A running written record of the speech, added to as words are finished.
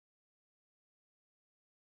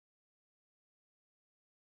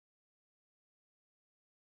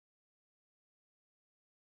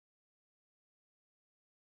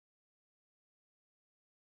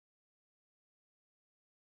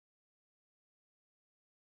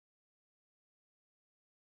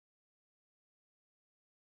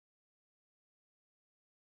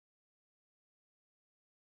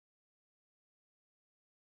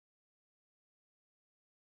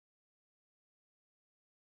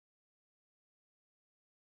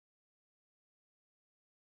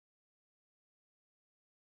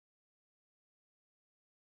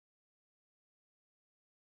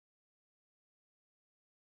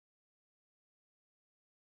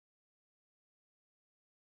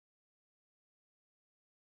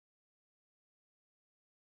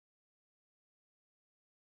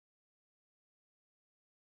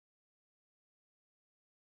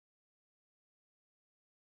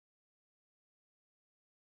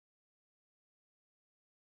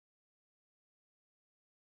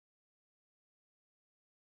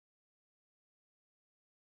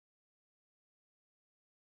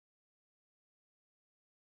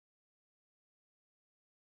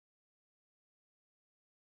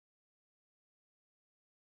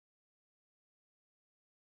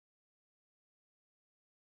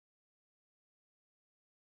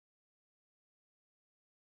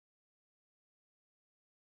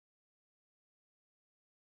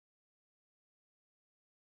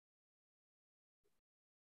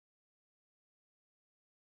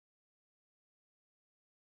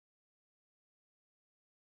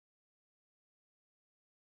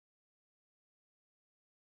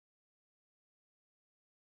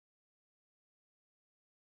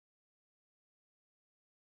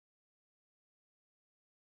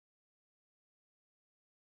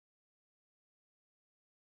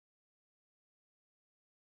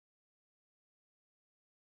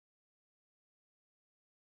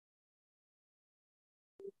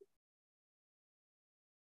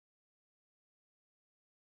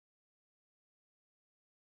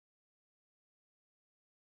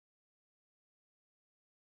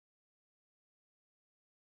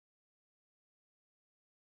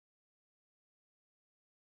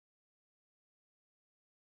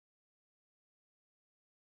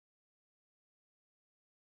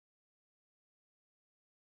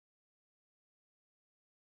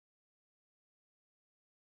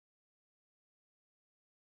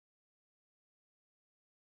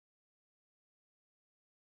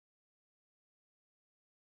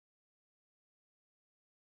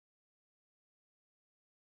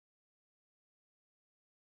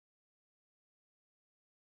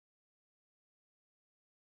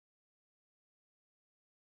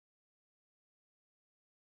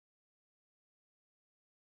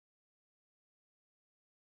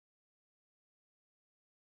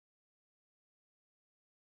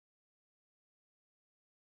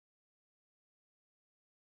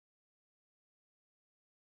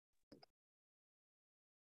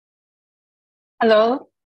Hello,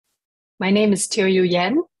 my name is Yu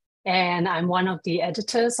Yan, and I'm one of the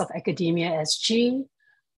editors of AcademiaSG.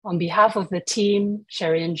 On behalf of the team,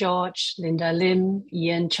 Sherry George, Linda Lim,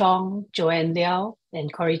 Ian Chong, Joanne Liao,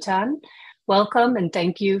 and Corey Tan, welcome and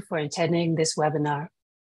thank you for attending this webinar.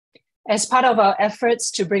 As part of our efforts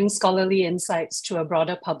to bring scholarly insights to a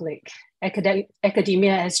broader public,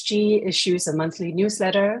 AcademiaSG issues a monthly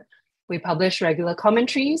newsletter. We publish regular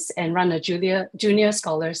commentaries and run a junior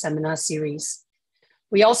scholar seminar series.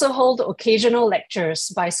 We also hold occasional lectures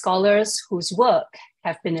by scholars whose work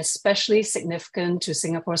have been especially significant to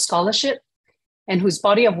Singapore scholarship and whose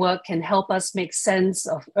body of work can help us make sense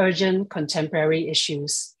of urgent contemporary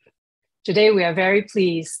issues. Today, we are very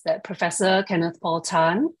pleased that Professor Kenneth Paul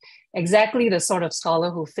Tan, exactly the sort of scholar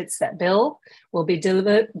who fits that bill, will be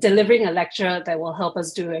delivering a lecture that will help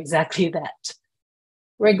us do exactly that.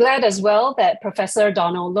 We're glad as well that Professor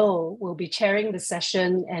Donald Low will be chairing the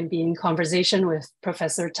session and be in conversation with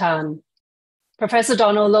Professor Tan. Professor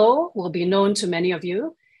Donald Low will be known to many of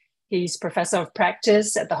you. He's Professor of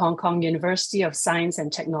Practice at the Hong Kong University of Science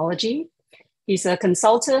and Technology. He's a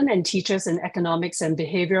consultant and teaches in economics and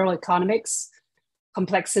behavioral economics,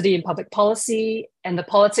 complexity in public policy, and the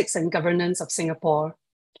politics and governance of Singapore.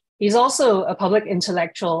 He's also a public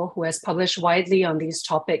intellectual who has published widely on these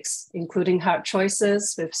topics, including Hard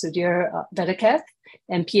Choices with Sudhir Vedakath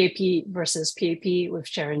and PAP versus PAP with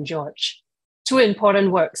Sharon George. Two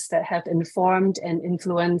important works that have informed and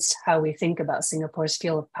influenced how we think about Singapore's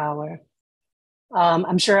field of power.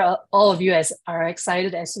 I'm sure all of you are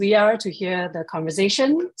excited as we are to hear the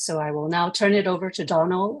conversation. So I will now turn it over to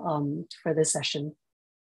Donald for this session.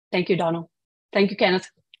 Thank you, Donald. Thank you, Kenneth.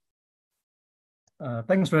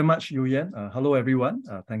 Thanks very much, Yu Yan. Hello, everyone.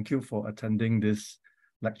 Thank you for attending this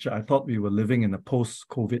lecture. I thought we were living in a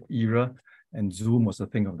post-COVID era and Zoom was a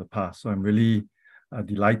thing of the past. So I'm really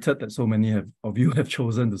delighted that so many of you have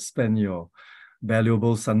chosen to spend your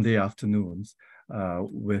valuable Sunday afternoons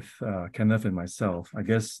with Kenneth and myself. I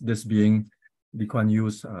guess this being Lee Kuan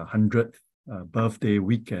Yew's 100th birthday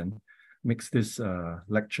weekend makes this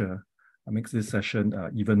lecture, makes this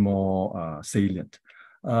session even more salient.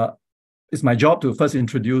 It's my job to first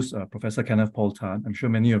introduce Professor Kenneth Paul Tan. I'm sure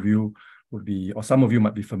many of you would be, or some of you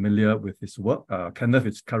might be familiar with his work. Kenneth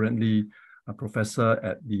is currently a professor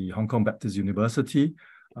at the Hong Kong Baptist University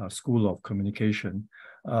School of Communication.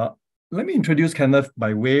 Let me introduce Kenneth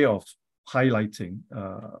by way of highlighting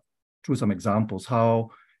through some examples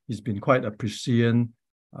how he's been quite a prescient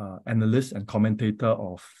analyst and commentator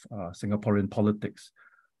of Singaporean politics.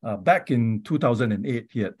 Back in 2008,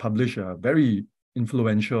 he had published a very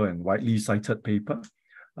influential and widely cited paper,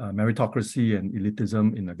 Meritocracy and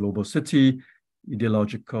Elitism in a Global City,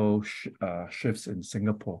 Ideological Shifts in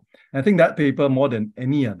Singapore. And I think that paper, more than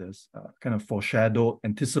any others, kind of foreshadowed,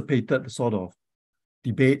 anticipated the sort of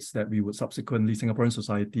debates that we would subsequently, Singaporean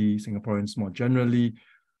society, Singaporeans more generally,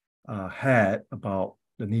 had about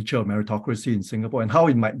the nature of meritocracy in Singapore and how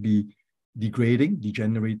it might be degrading,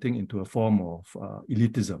 degenerating into a form of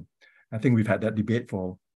elitism. I think we've had that debate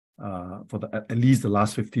for at least the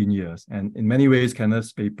last 15 years. And in many ways,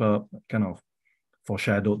 Kenneth's paper kind of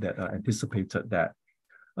foreshadowed that, anticipated that.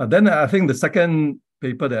 Then I think the second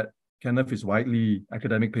paper that Kenneth is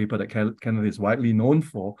academic paper that Kenneth is widely known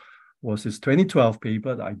for was his 2012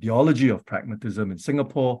 paper, The Ideology of Pragmatism in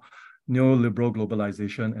Singapore, Neoliberal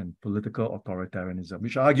Globalization and Political Authoritarianism,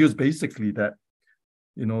 which argues basically that,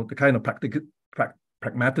 the kind of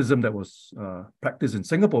pragmatism that was practiced in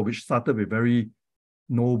Singapore, which started with very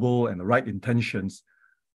noble and the right intentions,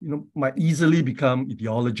 might easily become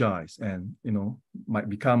ideologized and, might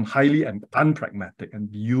become highly unpragmatic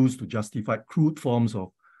and be used to justify crude forms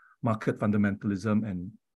of market fundamentalism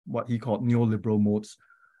and what he called neoliberal modes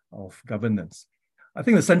of governance. I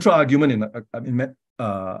think the central argument in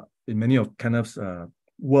many of Kenneth's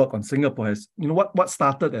work on Singapore has, what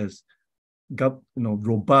started as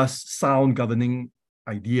robust, sound governing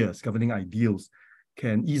ideals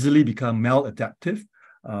can easily become maladaptive,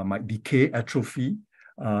 might decay, atrophy,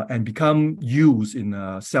 and become used in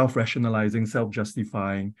a self-rationalizing,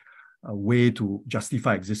 self-justifying way to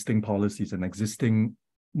justify existing policies and existing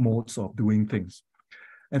modes of doing things.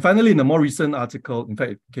 And finally, in a more recent article, in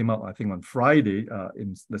fact, it came out, I think, on Friday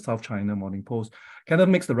in the South China Morning Post, Kenneth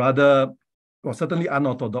makes the certainly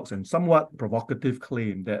unorthodox and somewhat provocative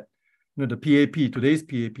claim that the PAP, today's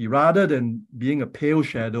PAP, rather than being a pale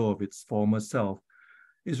shadow of its former self,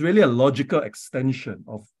 is really a logical extension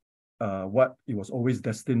of what it was always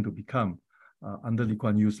destined to become under Lee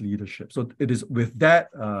Kuan Yew's leadership. So it is with that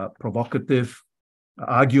provocative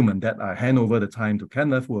argument that I hand over the time to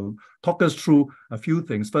Kenneth, who will talk us through a few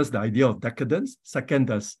things. First, the idea of decadence. Second,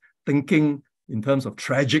 does thinking in terms of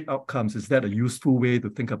tragic outcomes? Is that a useful way to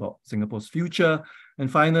think about Singapore's future? And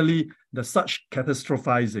finally, does such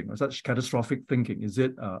catastrophizing or such catastrophic thinking, is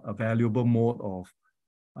it a valuable mode of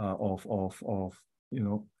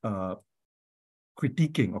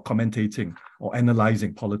critiquing or commentating or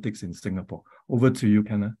analyzing politics in Singapore? Over to you,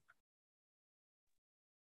 Kenneth.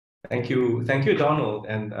 Thank you, Donald,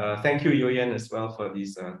 and thank you, Yoyen, as well, for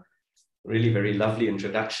these really very lovely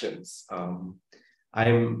introductions.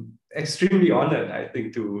 I'm extremely honored, I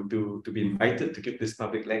think, to be invited to give this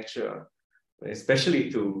public lecture, especially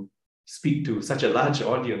to speak to such a large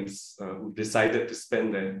audience who decided to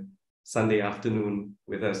spend their Sunday afternoon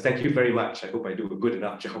with us. Thank you very much. I hope I do a good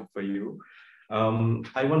enough job for you.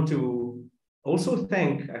 I want to also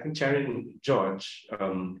thank, I think, Chairman George,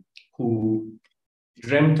 who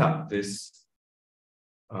dreamt up this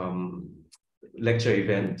lecture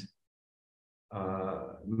event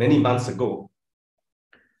many months ago.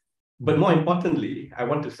 But more importantly, I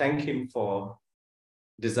want to thank him for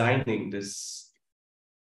designing this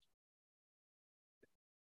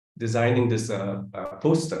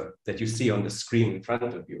poster that you see on the screen in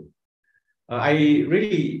front of you. I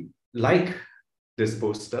really like this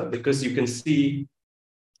poster because you can see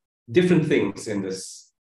different things in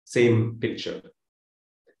this same picture.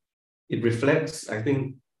 It reflects, I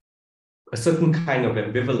think, a certain kind of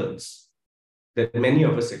ambivalence that many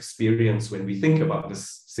of us experience when we think about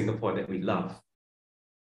this Singapore that we love.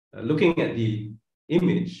 Looking at the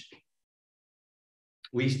image,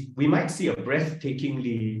 we might see a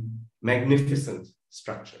breathtakingly magnificent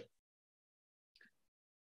structure.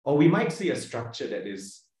 Or we might see a structure that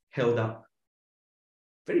is held up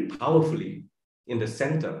very powerfully in the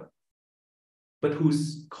center, but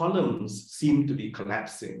whose columns seem to be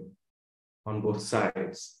collapsing on both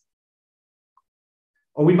sides.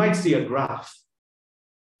 Or we might see a graph,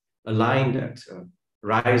 a line that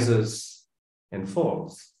rises and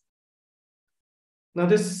falls. Now,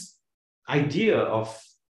 this idea of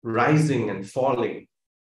rising and falling,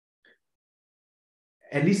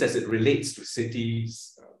 at least as it relates to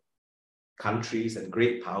cities, countries, and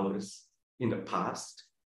great powers in the past,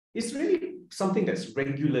 is really something that's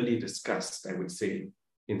regularly discussed, I would say,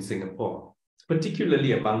 in Singapore,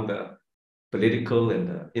 particularly among the political and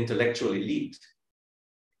the intellectual elite.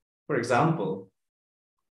 For example,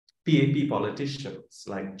 PAP politicians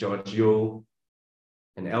like George Yeo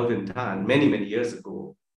and Alvin Tan many, many years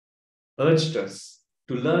ago urged us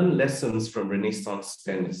to learn lessons from Renaissance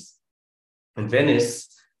Venice. And Venice,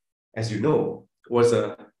 as you know, was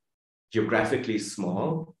a geographically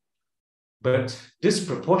small, but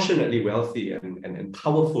disproportionately wealthy and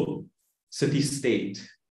powerful city-state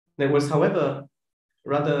that was, however,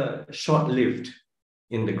 rather short-lived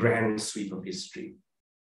in the grand sweep of history.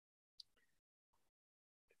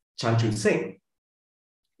 Chan Chun Sing,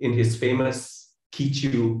 in his famous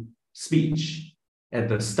Kichu speech at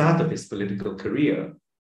the start of his political career,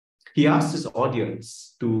 he asked his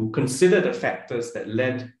audience to consider the factors that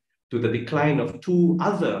led to the decline of two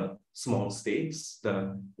other small states,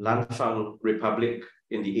 the Lanfang Republic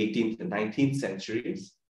in the 18th and 19th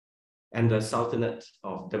centuries, and the Sultanate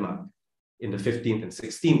of Demak in the 15th and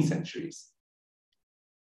 16th centuries.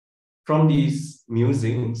 From these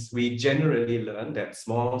musings, we generally learn that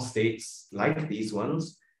small states like these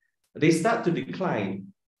ones, they start to decline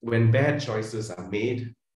when bad choices are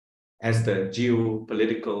made as the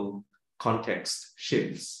geopolitical context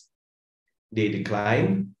shifts. They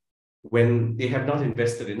decline when they have not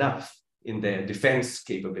invested enough in their defense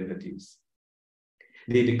capabilities.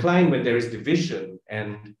 They decline when there is division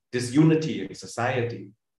and disunity in society.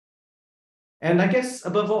 And I guess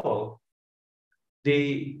above all,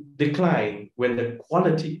 they decline when the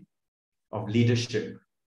quality of leadership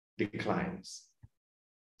declines.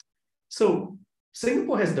 So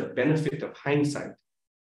Singapore has the benefit of hindsight,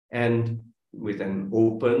 and with an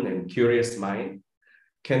open and curious mind,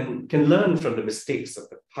 can learn from the mistakes of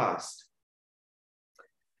the past.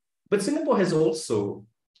 But Singapore has also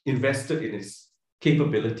invested in its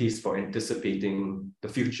capabilities for anticipating the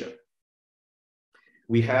future.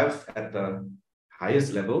 We have, at the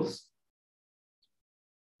highest levels,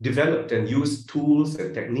 developed and used tools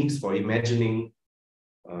and techniques for imagining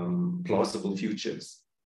plausible futures.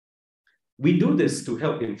 We do this to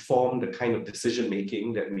help inform the kind of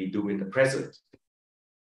decision-making that we do in the present.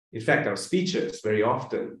 In fact, our speeches very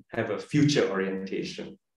often have a future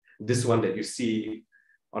orientation. This one that you see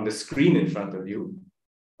on the screen in front of you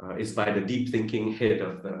is by the deep thinking head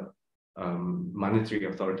of the Monetary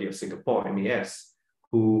Authority of Singapore, MAS,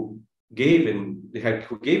 who gave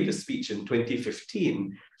the speech in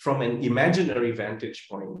 2015 from an imaginary vantage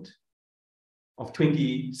point of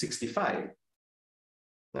 2065.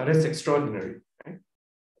 Now that's extraordinary, right?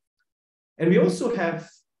 And we also have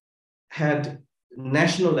had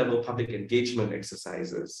national level public engagement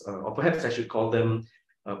exercises, or perhaps I should call them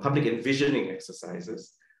public envisioning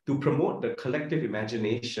exercises, to promote the collective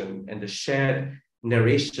imagination and the shared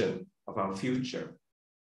narration of our future.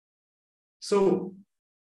 So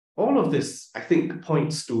all of this, I think,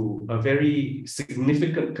 points to a very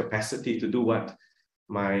significant capacity to do what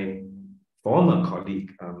my former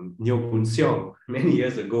colleague, Nyo Kun Seong, many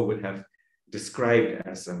years ago would have described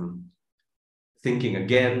as thinking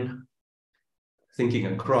again, thinking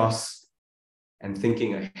across, and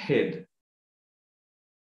thinking ahead.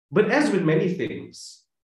 But as with many things,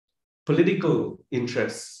 political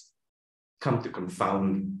interests come to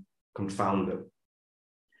confound them.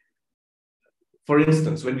 For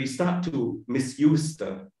instance, when we start to misuse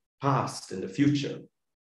the past and the future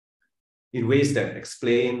in ways that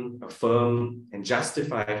explain, affirm, and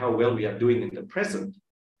justify how well we are doing in the present,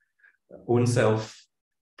 own self,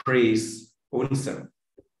 praise, own self,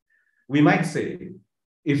 we might say,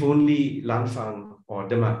 if only Lanfang or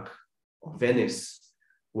Denmark or Venice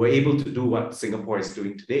were able to do what Singapore is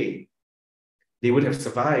doing today, they would have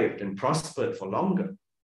survived and prospered for longer.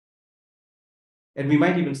 And we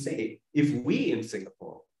might even say, if we in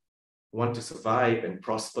Singapore want to survive and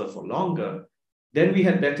prosper for longer, then we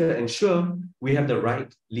had better ensure we have the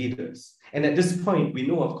right leaders. And at this point, we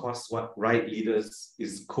know, of course, what right leaders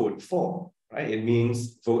is code for, right? It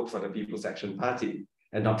means vote for the People's Action Party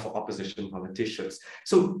and not for opposition politicians.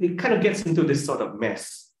 So it kind of gets into this sort of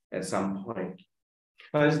mess at some point.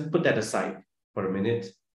 Let's put that aside for a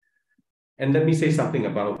minute. And let me say something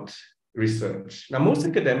about research. Now, most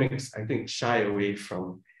academics, I think, shy away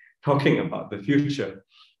from talking about the future,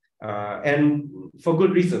 and for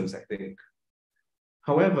good reasons, I think.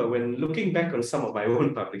 However, when looking back on some of my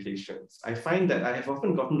own publications, I find that I have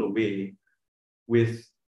often gotten away with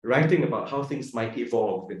writing about how things might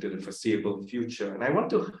evolve into the foreseeable future. And I want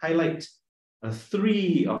to highlight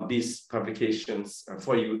 3 of these publications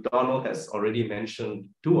for you. Donald has already mentioned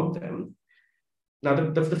 2 of them. Now,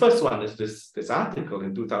 the first one is this article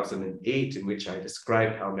in 2008 in which I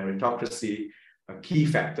described how meritocracy, a key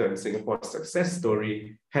factor in Singapore's success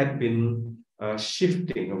story, had been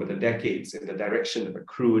shifting over the decades in the direction of a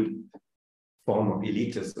crude form of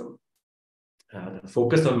elitism. The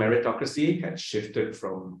focus on meritocracy had shifted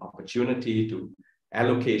from opportunity to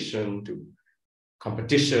allocation to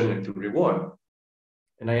competition and to reward.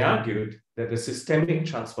 And I argued that the systemic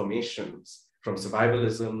transformations from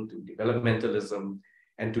survivalism to developmentalism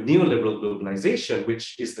and to neoliberal globalization,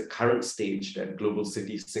 which is the current stage that global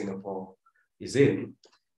city Singapore is in,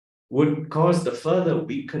 would cause the further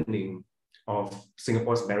weakening of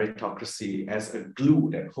Singapore's meritocracy as a glue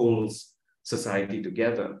that holds society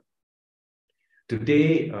together.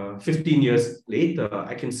 Today, 15 years later,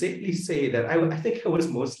 I can safely say that I think I was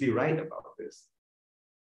mostly right about this.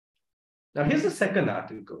 Now, here's the second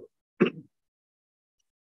article,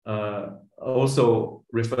 also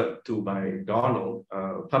referred to by Donald,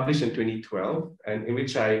 published in 2012, and in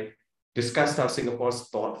which I discussed how Singapore's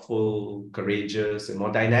thoughtful, courageous, and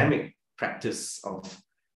more dynamic practice of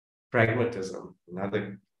pragmatism,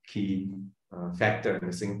 another key factor in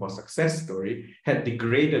the Singapore success story, had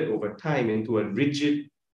degraded over time into a rigid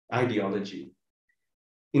ideology.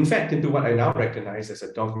 In fact, into what I now recognize as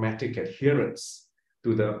a dogmatic adherence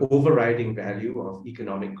to the overriding value of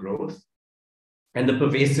economic growth and the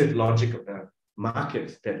pervasive logic of the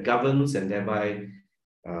market that governs and thereby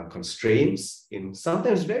constrains, in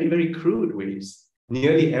sometimes very, very crude ways,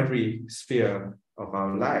 nearly every sphere of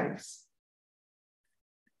our lives.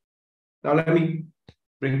 Now, let me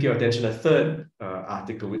bring to your attention a third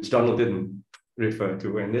article, which Donald didn't refer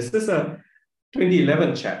to. And this is a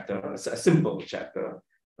 2011 chapter, a simple chapter,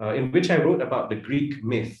 in which I wrote about the Greek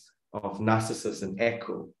myth of Narcissus and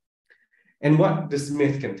Echo, and what this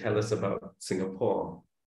myth can tell us about Singapore.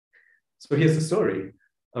 So here's the story.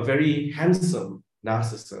 A very handsome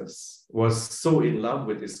Narcissus was so in love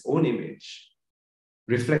with his own image,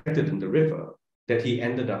 reflected in the river, that he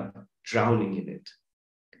ended up drowning in it.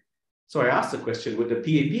 So I asked the question, would the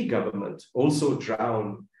PAP government also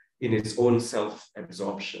drown in its own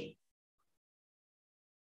self-absorption?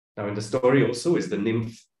 Now, in the story also is the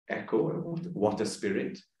nymph Echo, a water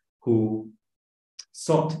spirit, who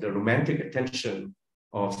sought the romantic attention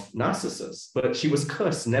of Narcissus, but she was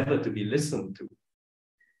cursed never to be listened to.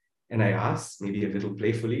 And I asked, maybe a little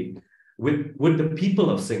playfully, would the people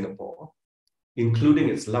of Singapore, including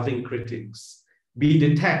its loving critics, be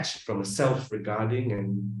detached from a self-regarding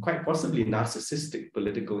and quite possibly narcissistic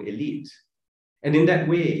political elite, and in that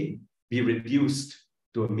way be reduced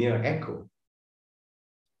to a mere echo?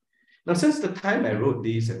 Now, since the time I wrote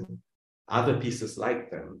these and other pieces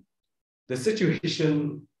like them, the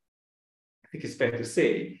situation, I think it's fair to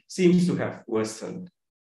say, seems to have worsened.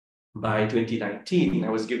 By 2019, I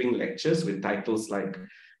was giving lectures with titles like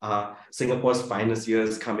Singapore's Finest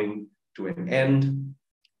Years Coming to an End.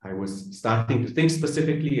 I was starting to think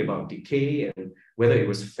specifically about decay and whether it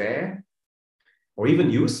was fair or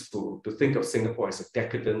even useful to think of Singapore as a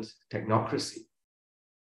decadent technocracy.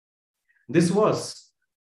 This was,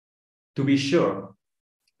 to be sure,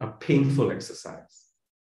 a painful exercise.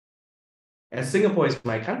 As Singapore is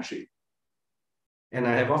my country, and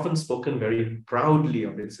I have often spoken very proudly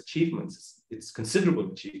of its achievements, its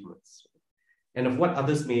considerable achievements, and of what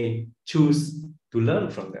others may choose to learn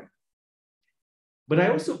from them. But I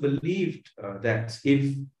also believed that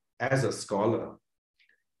if, as a scholar,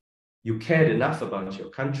 you cared enough about your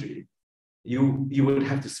country, you would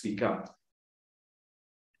have to speak up.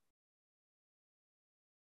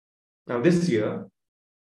 Now, this year,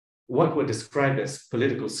 what were described as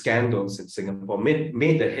political scandals in Singapore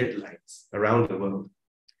made the headlines around the world,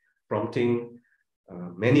 prompting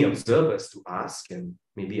many observers to ask and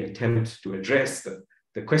maybe attempt to address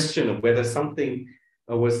the question of whether something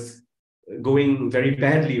was going very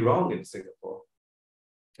badly wrong in Singapore.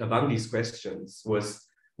 Among these questions was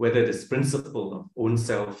whether this principle of own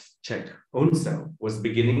self check own self was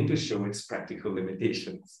beginning to show its practical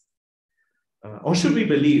limitations. Or should we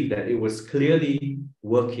believe that it was clearly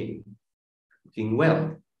working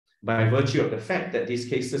well by virtue of the fact that these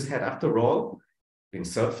cases had, after all, been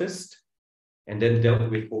surfaced and then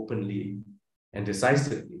dealt with openly and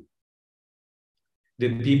decisively?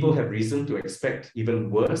 Did people have reason to expect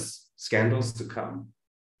even worse scandals to come?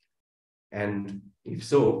 And if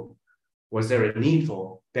so, was there a need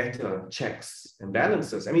for better checks and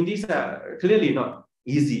balances? I mean, these are clearly not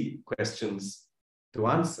easy questions to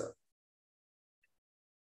answer.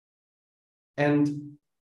 And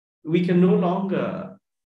we can no longer,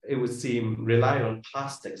 it would seem, rely on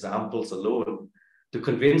past examples alone to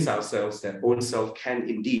convince ourselves that own self can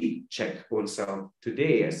indeed check own self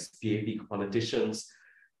today, as PAP politicians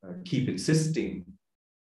keep insisting.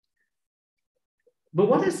 But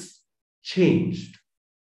what has changed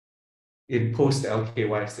in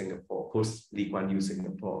post-LKY Singapore, post-Lee Kuan Yew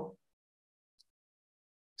Singapore?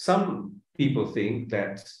 Some people think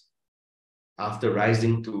that after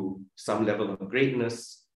rising to some level of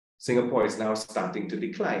greatness, Singapore is now starting to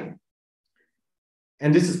decline.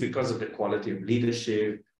 And this is because of the quality of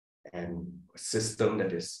leadership and a system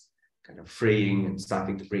that is kind of fraying and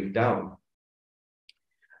starting to break down.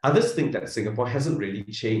 Others think that Singapore hasn't really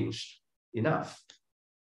changed enough,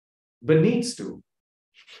 but needs to,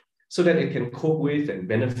 so that it can cope with and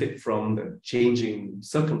benefit from the changing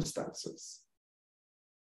circumstances.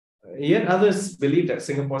 Yet others believe that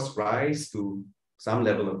Singapore's rise to some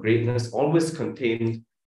level of greatness always contained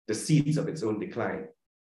the seeds of its own decline.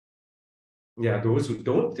 There are those who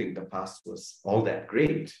don't think the past was all that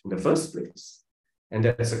great in the first place, and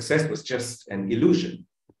that success was just an illusion,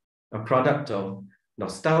 a product of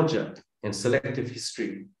nostalgia and selective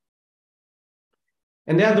history.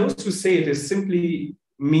 And there are those who say it is simply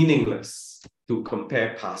meaningless to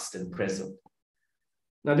compare past and present.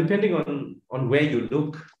 Now, depending on where you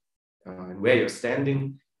look and where you're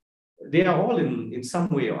standing, they are all in some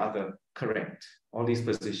way or other correct. All these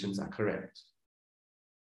positions are correct.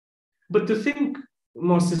 But to think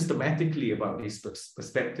more systematically about these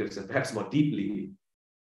perspectives and perhaps more deeply,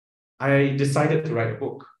 I decided to write a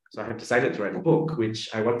book. So I have decided to write a book, which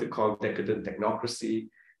I want to call Decadent Technocracy,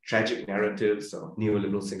 Tragic Narratives of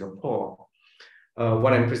Neoliberal Singapore.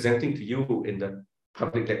 What I'm presenting to you in the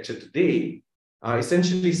public lecture today are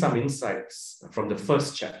essentially some insights from the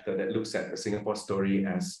first chapter that looks at the Singapore story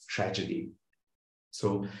as tragedy.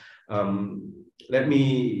 So let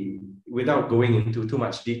me, without going into too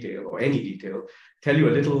much detail or any detail, tell you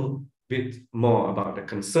a little bit more about the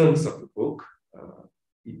concerns of the book.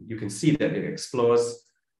 You can see that it explores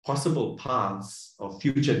possible paths of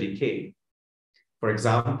future decay. For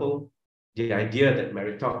example, the idea that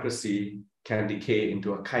meritocracy can decay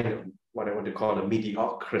into a kind of what I want to call a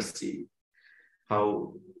mediocracy,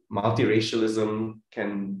 how multiracialism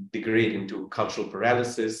can degrade into cultural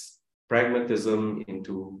paralysis, pragmatism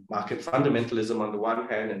into market fundamentalism on the one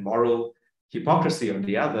hand, and moral hypocrisy on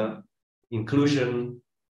the other, inclusion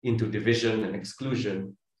into division and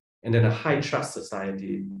exclusion, and then a high trust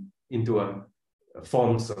society into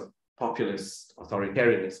forms of populist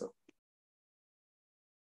authoritarianism.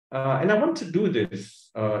 And I want to do this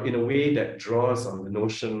in a way that draws on the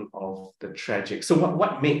notion of the tragic. So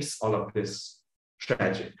what makes all of this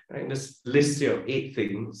tragic? Right? This list here of 8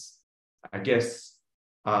 things, I guess,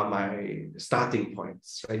 are my starting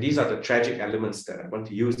points, right? These are the tragic elements that I want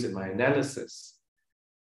to use in my analysis.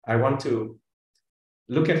 I want to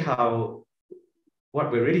look at how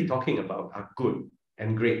what we're really talking about are good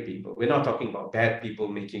and great people. We're not talking about bad people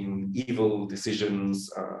making evil decisions.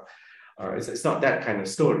 It's not that kind of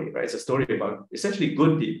story, right? It's a story about essentially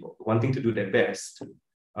good people wanting to do their best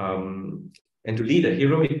and to lead a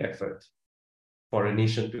heroic effort for a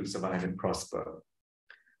nation to survive and prosper.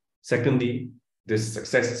 Secondly, this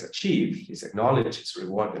success is achieved, is acknowledged, is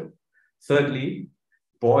rewarded. Thirdly,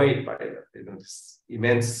 buoyed by this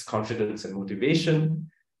immense confidence and motivation,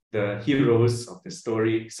 the heroes of the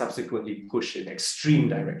story subsequently push in extreme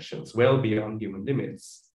directions, well beyond human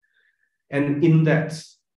limits. And in that,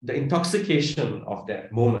 the intoxication of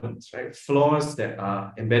that moment, right, flaws that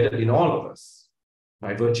are embedded in all of us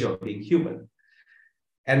by virtue of being human,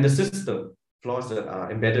 and the system, flaws that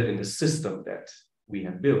are embedded in the system that we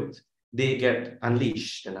have built, they get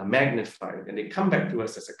unleashed and are magnified, and they come back to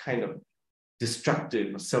us as a kind of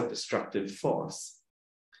destructive or self-destructive force.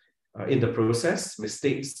 In the process,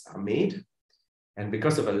 mistakes are made, and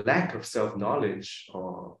because of a lack of self-knowledge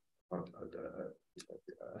or a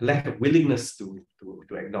lack of willingness to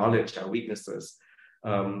acknowledge our weaknesses,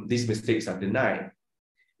 these mistakes are denied,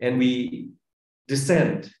 and we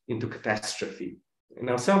descend into catastrophe.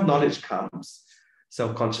 Now, self-knowledge comes,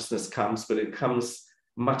 self-consciousness comes, but it comes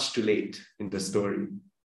much too late in the story.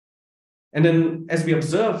 And then as we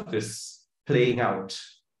observe this playing out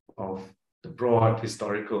of the broad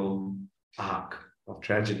historical arc of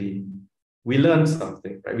tragedy, we learn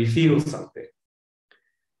something, right? We feel something.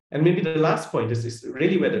 And maybe the last point is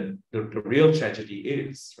really where the real tragedy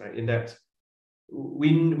is, right? In that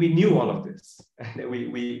we knew all of this. And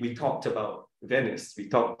we talked about Venice, we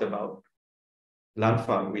talked about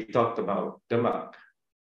Lanfang, we talked about Denmark.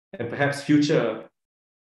 And perhaps future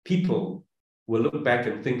people will look back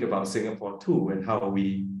and think about Singapore too, and how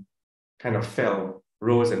we kind of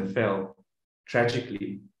rose and fell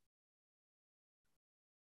tragically.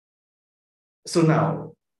 So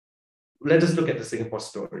now, let us look at the Singapore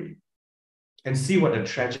story and see what a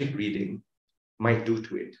tragic reading might do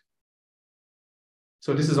to it.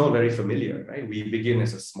 So this is all very familiar, right? We begin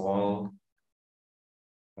as a small,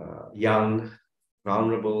 young,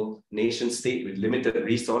 vulnerable nation state with limited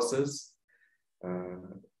resources.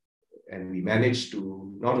 And we manage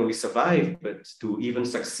to not only survive, but to even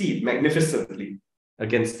succeed magnificently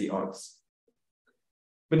against the odds.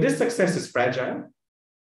 But this success is fragile,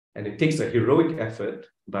 and it takes a heroic effort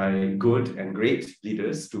by good and great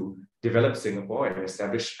leaders to develop Singapore and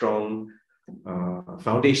establish strong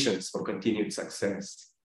foundations for continued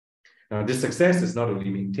success. Now, this success is not only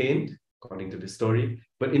maintained, according to the story,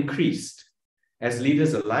 but increased as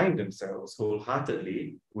leaders align themselves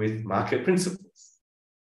wholeheartedly with market principles.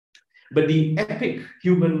 But the epic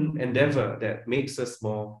human endeavor that makes us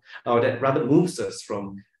more, or that rather moves us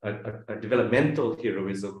from a developmental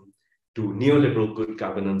heroism to neoliberal good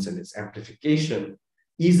governance and its amplification,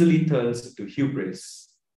 easily turns into hubris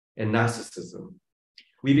and narcissism.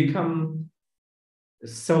 We become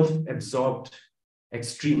self-absorbed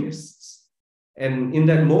extremists, and in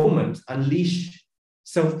that moment, unleash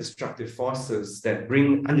self-destructive forces that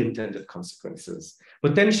bring unintended consequences,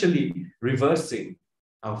 potentially reversing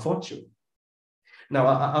our fortune. Now,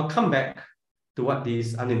 I'll come back to what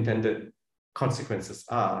these unintended consequences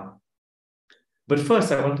are. But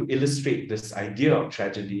first, I want to illustrate this idea of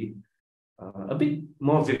tragedy a bit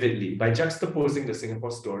more vividly by juxtaposing the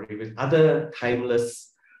Singapore story with other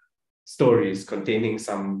timeless stories containing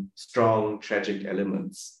some strong tragic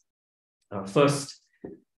elements. First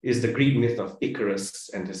is the Greek myth of Icarus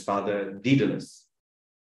and his father Daedalus.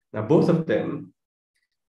 Now, both of them,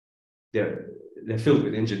 they're filled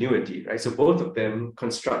with ingenuity, right? So both of them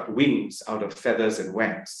construct wings out of feathers and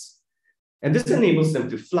wax. And this enables them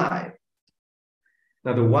to fly.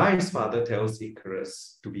 Now, the wise father tells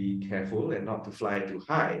Icarus to be careful and not to fly too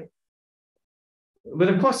high. But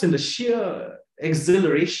of course, in the sheer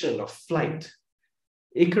exhilaration of flight,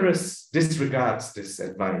 Icarus disregards this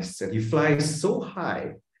advice, and he flies so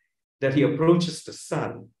high that he approaches the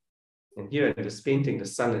sun. And here in this painting, the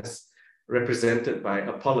sun is represented by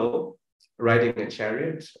Apollo riding a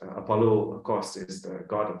chariot. Apollo, of course, is the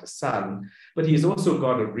god of the sun, but he is also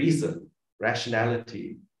god of reason,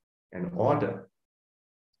 rationality, and order.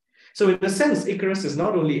 So in a sense, Icarus is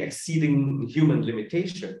not only exceeding human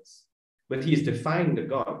limitations, but he is defying the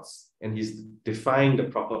gods, and he's defying the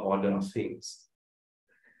proper order of things.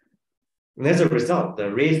 And as a result,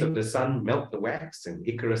 the rays of the sun melt the wax, and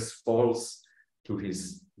Icarus falls to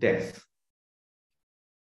his death.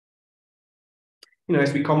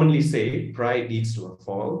 As we commonly say, pride leads to a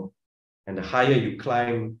fall. And the higher you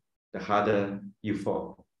climb, the harder you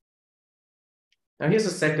fall. Now here's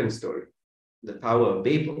a second story, the Tower of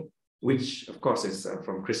Babel, which of course is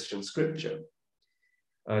from Christian scripture.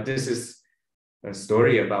 This is a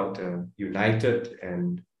story about united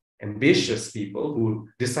and ambitious people who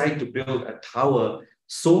decide to build a tower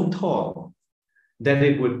so tall that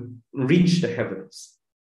it would reach the heavens.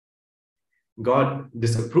 God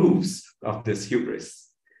disapproves of this hubris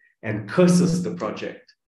and curses the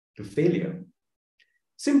project to failure,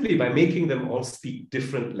 simply by making them all speak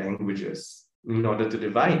different languages in order to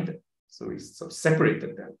divide them. So he sort of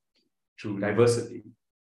separated them through diversity.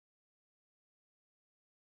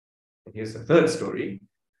 And here's the third story.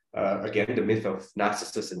 Again, the myth of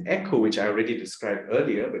Narcissus and Echo, which I already described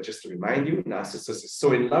earlier, but just to remind you, Narcissus is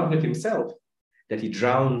so in love with himself that he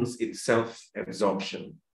drowns in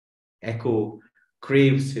self-absorption. Echo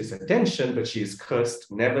craves his attention, but she is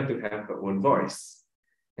cursed never to have her own voice.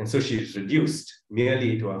 And so she is reduced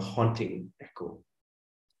merely to a haunting echo.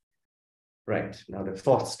 Right, now the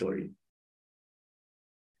fourth story.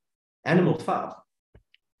 Animal Farm,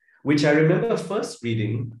 which I remember first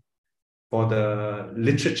reading for the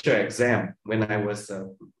literature exam when I was,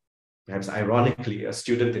 perhaps ironically, a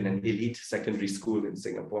student in an elite secondary school in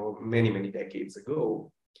Singapore many, many decades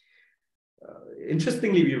ago.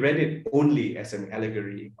 Interestingly, we read it only as an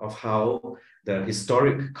allegory of how the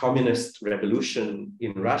historic communist revolution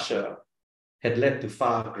in Russia had led to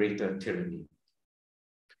far greater tyranny.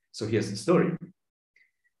 So here's the story.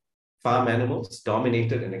 Farm animals,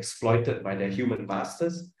 dominated and exploited by their human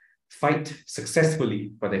masters, fight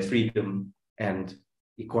successfully for their freedom and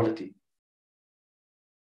equality.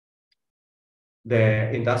 Their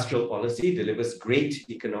industrial policy delivers great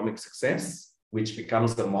economic success, which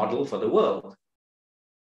becomes the model for the world.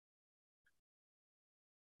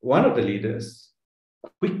 One of the leaders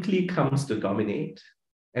quickly comes to dominate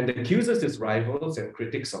and accuses his rivals and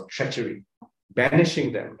critics of treachery,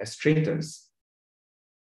 banishing them as traitors.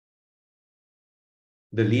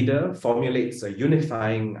 The leader formulates a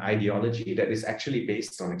unifying ideology that is actually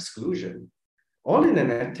based on exclusion, all in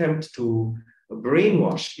an attempt to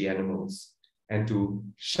brainwash the animals and to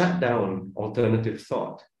shut down alternative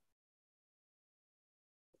thought.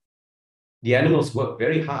 The animals work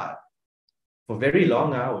very hard for very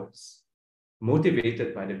long hours,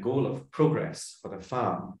 motivated by the goal of progress for the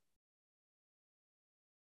farm.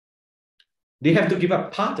 They have to give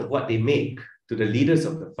up part of what they make to the leaders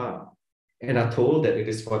of the farm and are told that it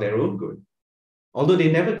is for their own good, although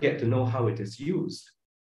they never get to know how it is used.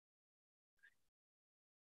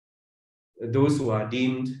 Those who are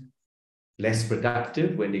deemed less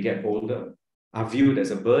productive when they get older are viewed as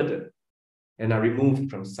a burden and are removed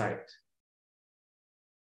from sight.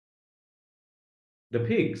 The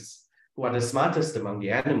pigs, who are the smartest among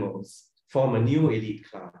the animals, form a new elite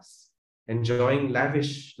class, enjoying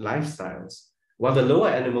lavish lifestyles, while the lower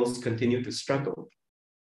animals continue to struggle.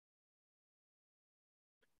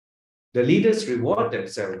 The leaders reward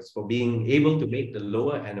themselves for being able to make the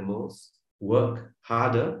lower animals work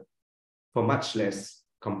harder for much less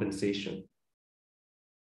compensation.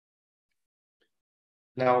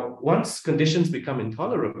 Now, once conditions become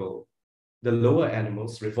intolerable, the lower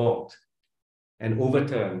animals revolt and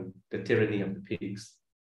overturn the tyranny of the pigs.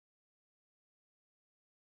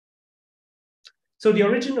 So the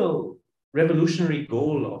original revolutionary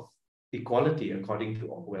goal of equality, according to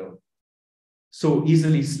Orwell, so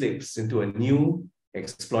easily slips into a new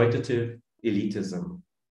exploitative elitism.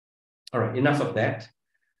 All right, enough of that.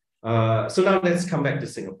 So now let's come back to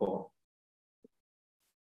Singapore.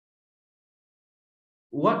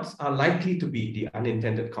 What are likely to be the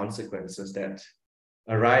unintended consequences that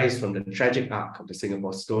arise from the tragic arc of the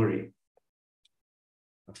Singapore story?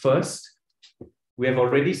 First, we have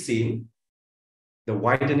already seen the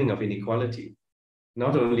widening of inequality,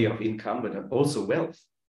 not only of income, but also wealth.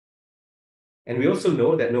 And we also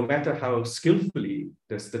know that no matter how skillfully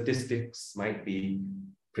the statistics might be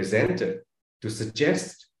presented to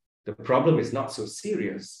suggest the problem is not so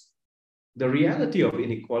serious, the reality of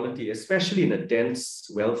inequality, especially in a dense,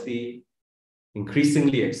 wealthy,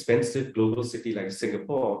 increasingly expensive global city like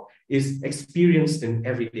Singapore, is experienced in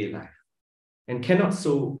everyday life and cannot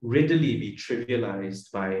so readily be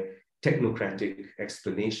trivialized by technocratic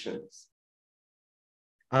explanations.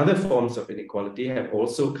 Other forms of inequality have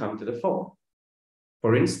also come to the fore.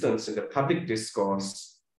 For instance, in the public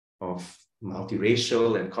discourse of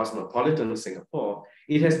multiracial and cosmopolitan Singapore,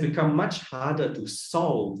 it has become much harder to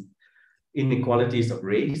solve inequalities of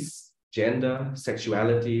race, gender,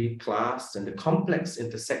 sexuality, class, and the complex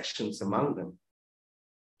intersections among them.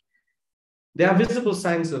 There are visible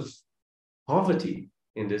signs of poverty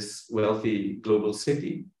in this wealthy global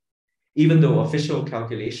city. even though official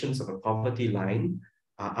calculations of a poverty line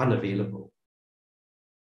are unavailable.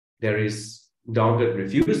 There is dogged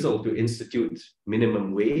refusal to institute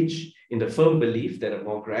minimum wage in the firm belief that a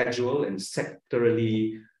more gradual and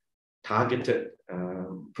sectorally targeted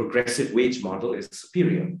progressive wage model is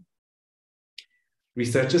superior.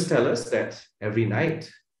 Researchers tell us that every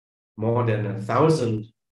night, more than 1,000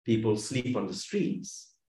 people sleep on the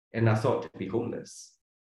streets and are thought to be homeless.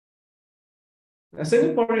 Now,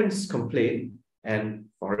 Singaporeans complain and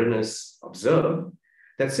foreigners observe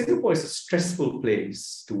that Singapore is a stressful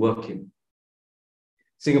place to work in.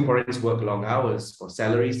 Singaporeans work long hours for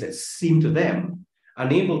salaries that seem to them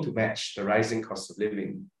unable to match the rising cost of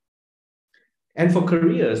living. And for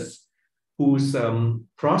careers whose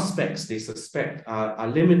prospects they suspect are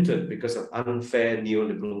limited because of unfair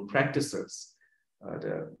neoliberal practices.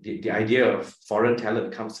 The idea of foreign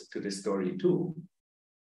talent comes into this story too.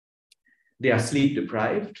 They are sleep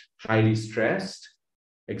deprived, highly stressed,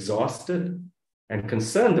 exhausted, and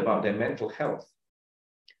concerned about their mental health.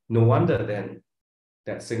 No wonder then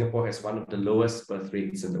that Singapore has one of the lowest birth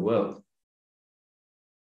rates in the world.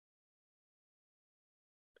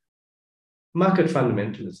 Market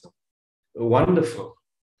fundamentalism, wonderful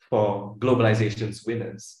for globalization's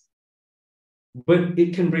winners, but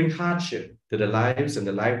it can bring hardship to the lives and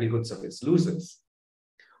the livelihoods of its losers,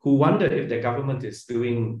 who wonder if their government is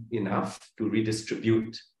doing enough to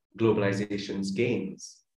redistribute globalization's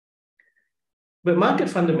gains. But market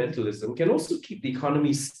fundamentalism can also keep the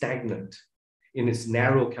economy stagnant in its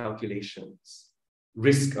narrow calculations,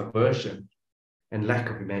 risk aversion, and lack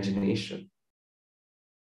of imagination.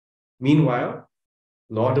 Meanwhile,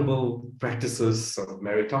 laudable practices of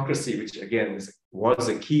meritocracy, which again was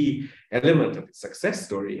a key element of its success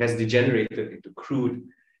story, has degenerated into crude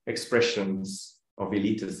expressions of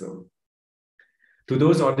elitism. To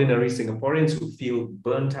those ordinary Singaporeans who feel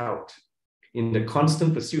burnt out in the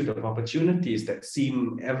constant pursuit of opportunities that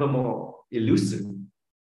seem ever more elusive,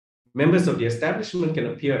 members of the establishment can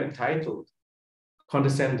appear entitled,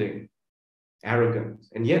 condescending, arrogant,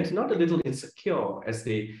 and yet not a little insecure as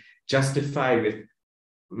they justify with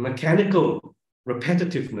mechanical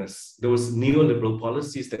repetitiveness those neoliberal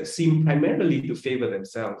policies that seem primarily to favor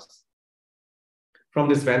themselves. From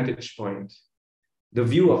this vantage point, the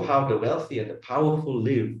view of how the wealthy and the powerful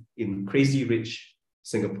live in crazy rich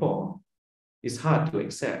Singapore is hard to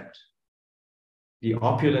accept. The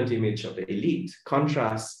opulent image of the elite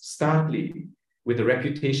contrasts starkly with the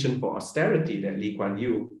reputation for austerity that Lee Kuan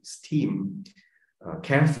Yew's team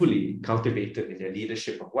carefully cultivated in their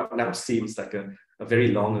leadership of what now seems like a very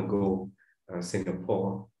long ago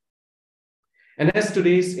Singapore. And as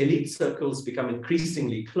today's elite circles become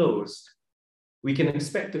increasingly closed, we can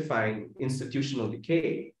expect to find institutional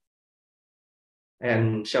decay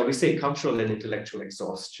and, shall we say, cultural and intellectual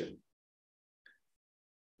exhaustion.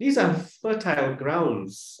 These are fertile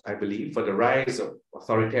grounds, I believe, for the rise of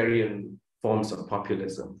authoritarian forms of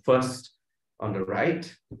populism, first on the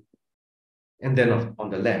right and then on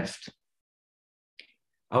the left.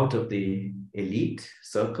 Out of the elite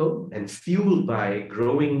circle and fueled by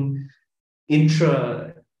growing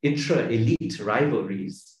intra-elite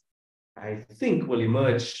rivalries, I think will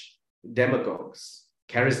emerge demagogues,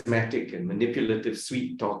 charismatic and manipulative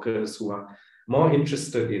sweet talkers who are more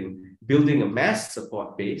interested in building a mass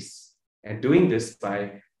support base and doing this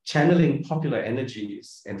by channeling popular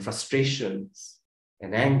energies and frustrations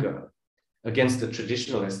and anger against the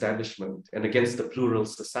traditional establishment and against the plural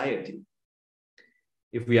society.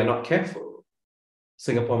 If we are not careful,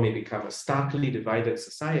 Singapore may become a starkly divided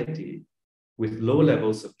society with low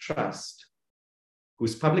levels of trust,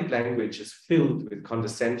 whose public language is filled with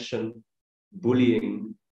condescension,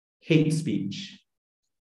 bullying, hate speech,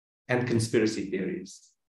 and conspiracy theories.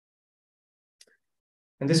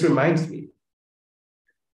 And this reminds me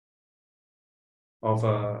of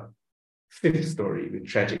a fifth story with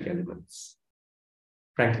tragic elements,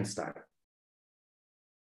 Frankenstein.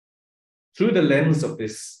 Through the lens of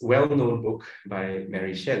this well-known book by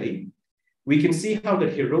Mary Shelley, we can see how the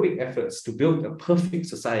heroic efforts to build a perfect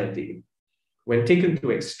society, when taken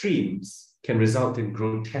to extremes, can result in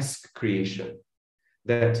grotesque creation.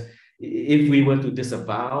 That if we were to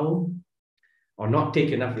disavow or not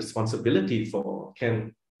take enough responsibility for,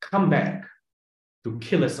 can come back to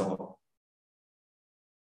kill us all.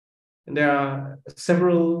 And there are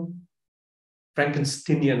several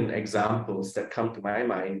Frankensteinian examples that come to my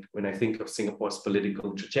mind when I think of Singapore's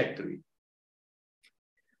political trajectory.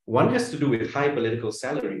 One has to do with high political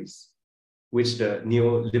salaries, which the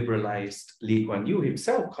neoliberalized Lee Kuan Yew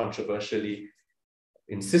himself controversially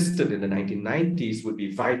insisted in the 1990s would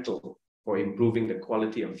be vital for improving the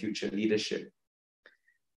quality of future leadership.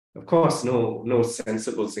 Of course, no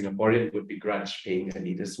sensible Singaporean would begrudge paying their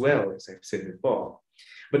leaders well, as I've said before.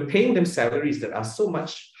 But paying them salaries that are so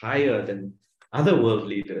much higher than other world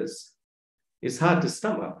leaders is hard to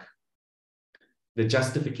stomach. The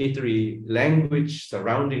justificatory language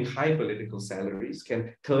surrounding high political salaries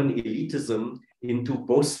can turn elitism into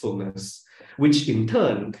boastfulness, which in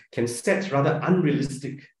turn can set rather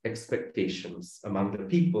unrealistic expectations among the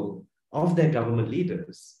people of their government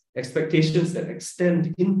leaders, expectations that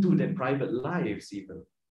extend into their private lives even.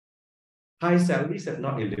 High salaries have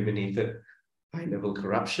not eliminated high-level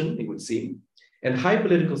corruption, it would seem, and high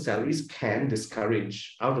political salaries can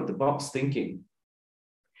discourage out-of-the-box thinking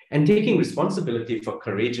and taking responsibility for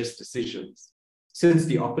courageous decisions, since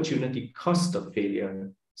the opportunity cost of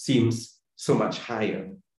failure seems so much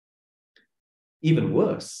higher. Even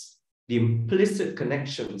worse, the implicit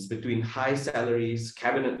connections between high salaries,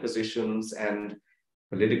 cabinet positions, and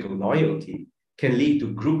political loyalty can lead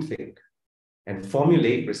to groupthink and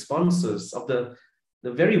formulate responses of the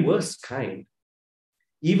very worst kind,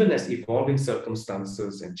 even as evolving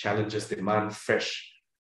circumstances and challenges demand fresh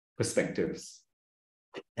perspectives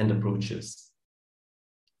and approaches.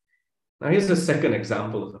 Now, here's a second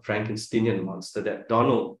example of a Frankensteinian monster that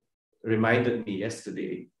Donald reminded me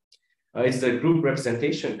yesterday. It's the group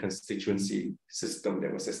representation constituency system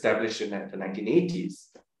that was established in the 1980s.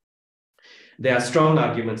 There are strong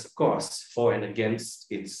arguments, of course, for and against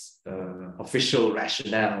its official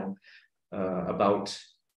rationale about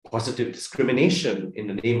positive discrimination in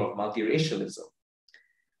the name of multiracialism.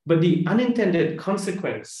 But the unintended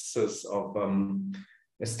consequences of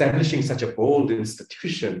establishing such a bold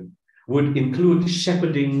institution would include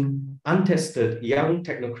shepherding untested young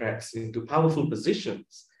technocrats into powerful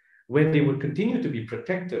positions where they would continue to be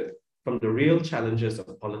protected from the real challenges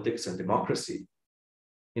of politics and democracy.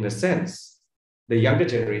 In a sense, the younger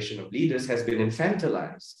generation of leaders has been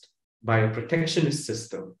infantilized by a protectionist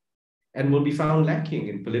system and will be found lacking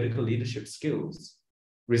in political leadership skills,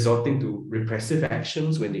 resorting to repressive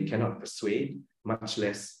actions when they cannot persuade, much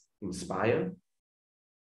less inspire.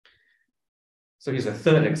 So here's a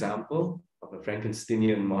third example of a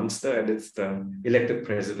Frankensteinian monster, and it's the elected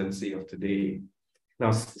presidency of today.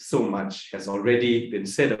 Now, so much has already been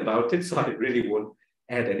said about it, so I really won't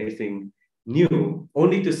add anything new,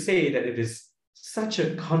 only to say that it is such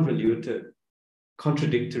a convoluted,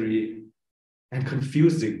 contradictory, and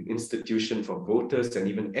confusing institution for voters and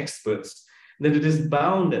even experts that it is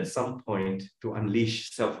bound at some point to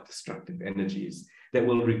unleash self-destructive energies that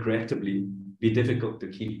will regrettably be difficult to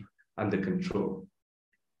keep under control.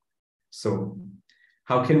 So,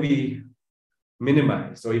 how can we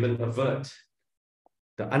minimize or even avert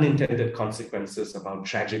the unintended consequences of our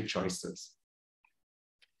tragic choices?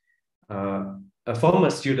 A former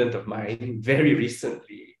student of mine very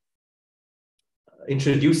recently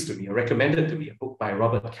introduced to me or recommended to me a book by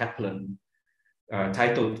Robert Kaplan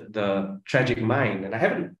titled The Tragic Mind. And I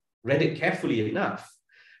haven't read it carefully enough,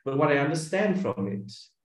 but what I understand from it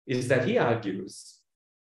is that he argues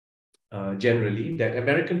generally that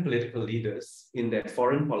American political leaders in their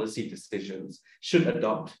foreign policy decisions should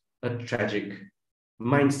adopt a tragic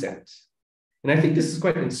mindset. And I think this is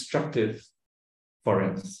quite instructive for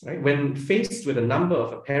us, right? When faced with a number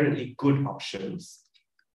of apparently good options,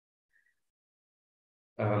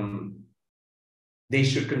 they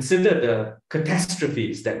should consider the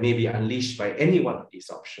catastrophes that may be unleashed by any one of these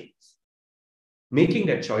options, making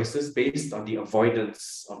their choices based on the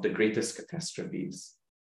avoidance of the greatest catastrophes.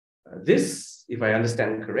 This, if I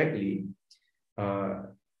understand correctly, and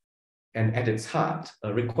at its heart,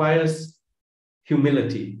 requires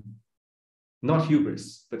humility, not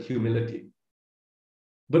hubris, but humility.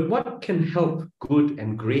 But what can help good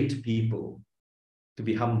and great people to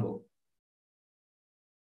be humble?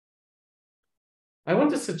 I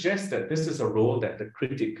want to suggest that this is a role that the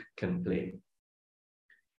critic can play.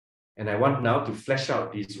 And I want now to flesh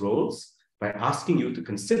out these roles by asking you to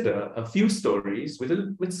consider a few stories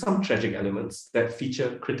with some tragic elements that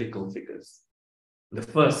feature critical figures. The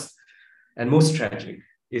first and most tragic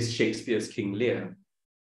is Shakespeare's King Lear.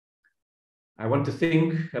 I want to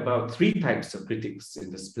think about three types of critics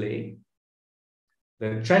in this play.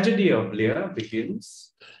 The tragedy of Lear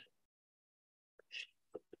begins.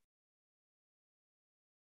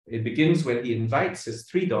 It begins when he invites his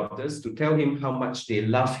three daughters to tell him how much they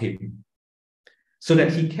love him, so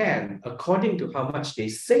that he can, according to how much they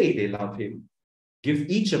say they love him, give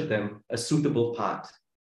each of them a suitable part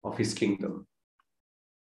of his kingdom.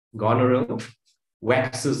 Goneril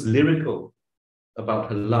waxes lyrical about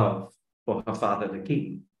her love for her father, the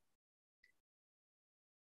king.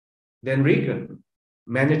 Then Regan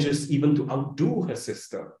manages even to outdo her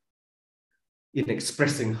sister in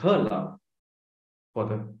expressing her love for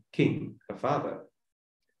the king, her father.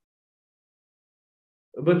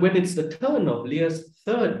 But when it's the turn of Lear's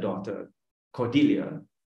third daughter, Cordelia,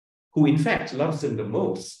 who in fact loves him the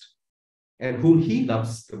most and whom he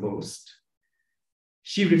loves the most,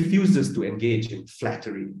 she refuses to engage in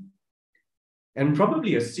flattery and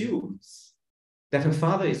probably assumes that her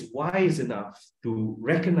father is wise enough to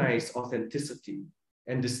recognize authenticity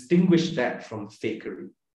and distinguish that from fakery.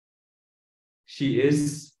 She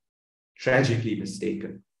is tragically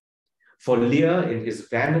mistaken. For Lear, in his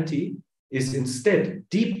vanity, is instead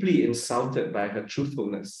deeply insulted by her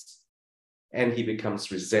truthfulness, and he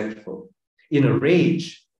becomes resentful. In a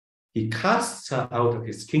rage, he casts her out of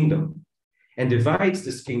his kingdom and divides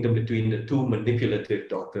this kingdom between the two manipulative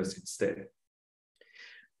daughters instead.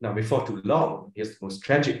 Now, before too long, here's the most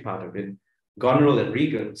tragic part of it, Goneril and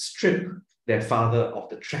Regan strip their father of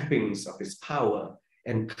the trappings of his power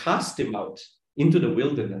and cast him out into the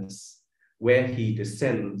wilderness, where he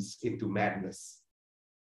descends into madness.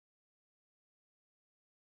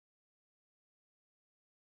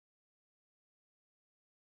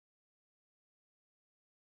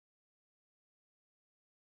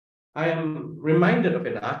 I am reminded of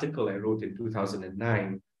an article I wrote in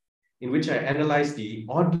 2009, in which I analyzed the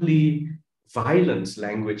oddly violent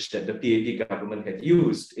language that the PAP government had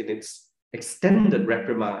used in its extended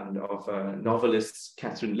reprimand of novelist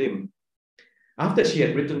Catherine Lim, after she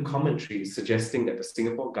had written commentaries suggesting that the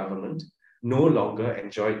Singapore government no longer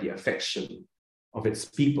enjoyed the affection of its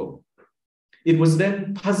people. It was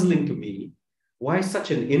then puzzling to me why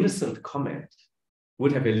such an innocent comment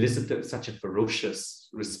would have elicited such a ferocious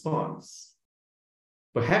response.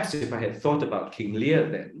 Perhaps if I had thought about King Lear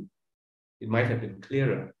then, it might have been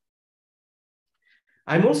clearer.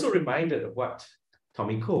 I'm also reminded of what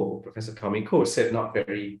Professor Tommy Koh said not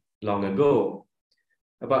very long ago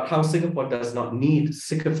about how Singapore does not need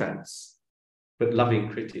sycophants, but loving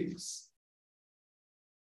critics.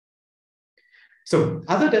 So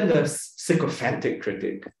other than the sycophantic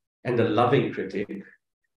critic and the loving critic,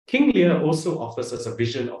 King Lear also offers us a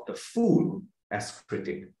vision of the fool as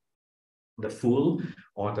critic. The fool,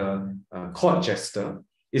 or the court jester,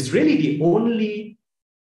 is really the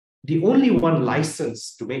only one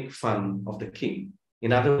licensed to make fun of the king.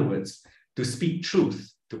 In other words, to speak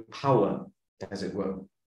truth to power, as it were.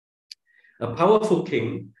 A powerful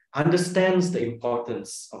king understands the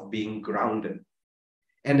importance of being grounded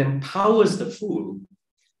and empowers the fool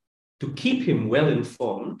to keep him well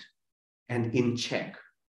informed and in check.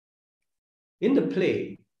 In the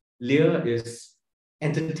play, Lear is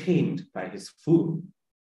entertained by his fool,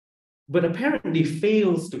 but apparently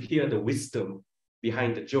fails to hear the wisdom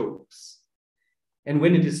behind the jokes. And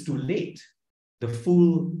when it is too late, the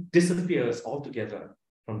fool disappears altogether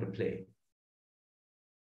from the play.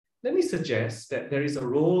 Let me suggest that there is a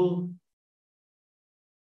role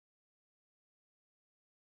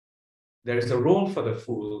for the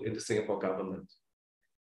fool in the Singapore government.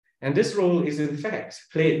 And this role is in fact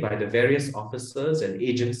played by the various officers and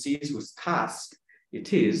agencies whose task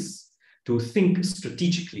it is to think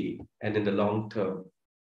strategically and in the long term.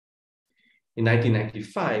 In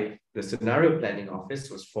 1995, the Scenario Planning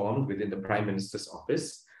Office was formed within the Prime Minister's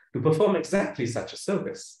office to perform exactly such a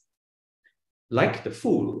service. Like the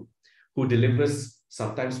fool, who delivers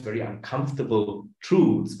sometimes very uncomfortable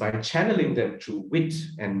truths by channeling them through wit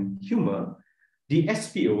and humor, the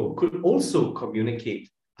SPO could also communicate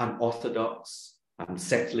unorthodox,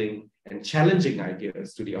 unsettling, and challenging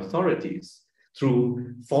ideas to the authorities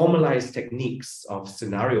through formalized techniques of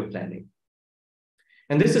scenario planning.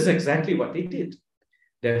 And this is exactly what they did.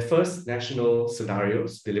 Their first national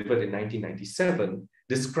scenarios, delivered in 1997,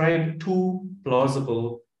 described two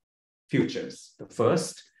plausible futures. The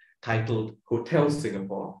first, titled Hotel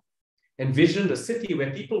Singapore, envisioned a city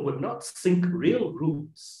where people would not sink real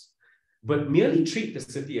rooms, but merely treat the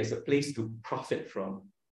city as a place to profit from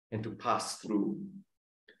and to pass through.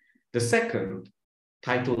 The second,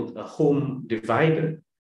 titled A Home Divided,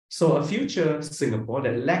 saw a future Singapore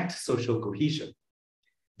that lacked social cohesion,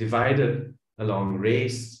 divided along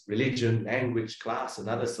race, religion, language, class, and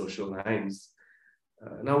other social lines.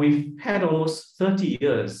 Now, we've had almost 30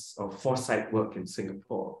 years of foresight work in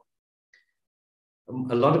Singapore.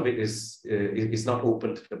 A lot of it is not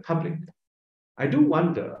open to the public. I do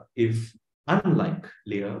wonder if, unlike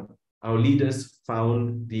Lear, our leaders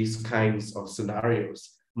found these kinds of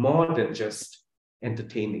scenarios more than just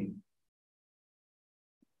entertaining.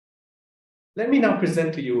 Let me now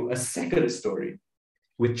present to you a second story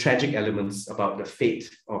with tragic elements about the fate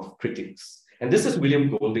of critics. And this is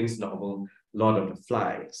William Golding's novel, Lord of the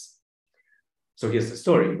Flies. So here's the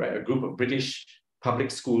story, right? A group of British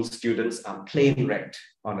public school students are plane wrecked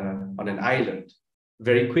on an island.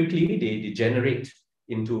 Very quickly, they degenerate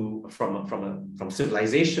into from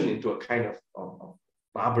civilization into a kind of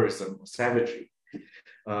barbarism or savagery.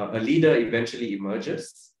 A leader eventually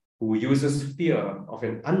emerges who uses fear of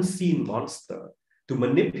an unseen monster to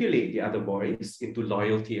manipulate the other boys into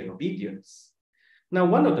loyalty and obedience. Now,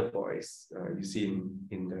 one of the boys, you see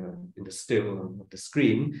in the still of the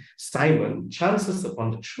screen, Simon, chances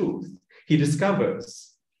upon the truth. He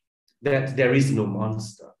discovers that there is no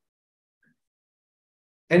monster.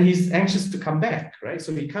 And he's anxious to come back, right?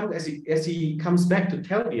 So as he comes back to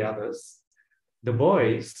tell the others, the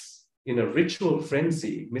boys, in a ritual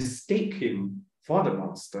frenzy, mistake him for the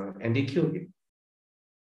monster and they kill him.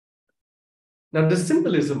 Now, the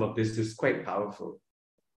symbolism of this is quite powerful.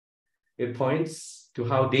 It points to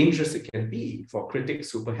how dangerous it can be for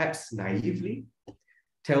critics who perhaps naively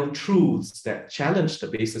tell truths that challenge the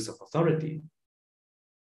basis of authority.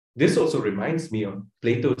 This also reminds me of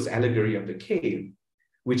Plato's allegory of decay,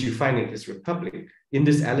 which you find in his Republic. In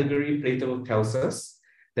this allegory, Plato tells us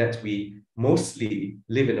that we mostly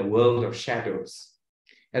live in a world of shadows,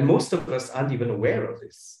 and most of us aren't even aware of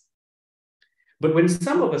this. But when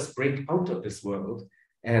some of us break out of this world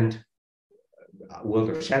and world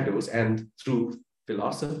of shadows and through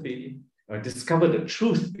philosophy discover the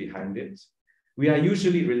truth behind it, we are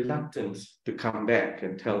usually reluctant to come back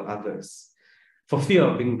and tell others for fear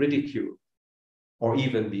of being ridiculed or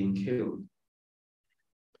even being killed.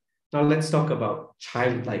 Now let's talk about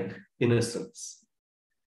childlike innocence.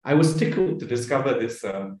 I was tickled to discover this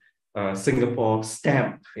Singapore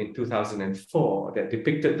stamp in 2004 that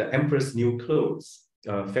depicted the Emperor's New Clothes,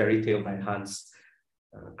 a fairy tale by Hans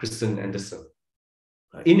Christian Andersen.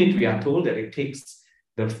 In it, we are told that it takes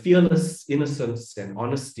the fearless innocence and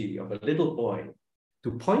honesty of a little boy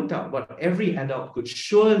to point out what every adult could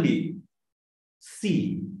surely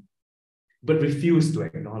see, but refuse to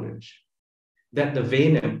acknowledge, that the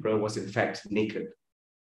vain emperor was in fact naked.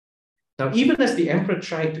 Now, even as the emperor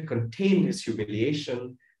tried to contain his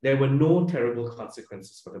humiliation, there were no terrible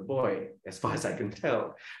consequences for the boy, as far as I can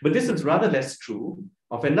tell. But this is rather less true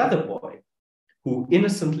of another boy who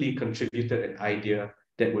innocently contributed an idea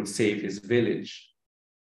that would save his village.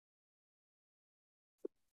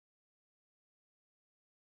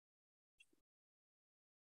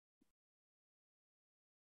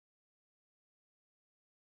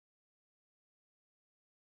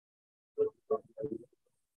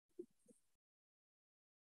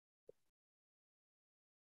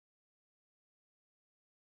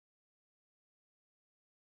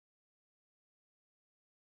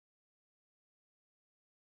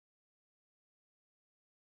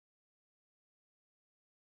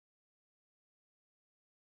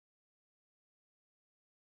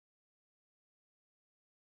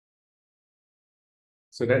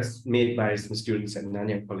 So that's made by some students at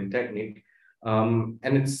Nanyang Polytechnic. And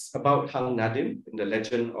it's about Hang Nadim in the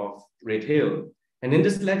legend of Red Hill. And in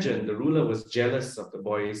this legend, the ruler was jealous of the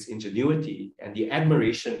boy's ingenuity and the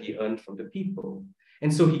admiration he earned from the people.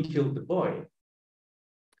 And so he killed the boy.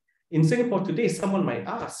 In Singapore today, someone might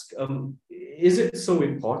ask, is it so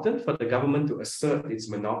important for the government to assert its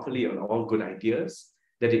monopoly on all good ideas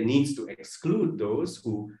that it needs to exclude those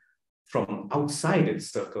who, from outside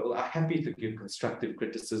its circle, are happy to give constructive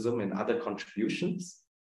criticism and other contributions?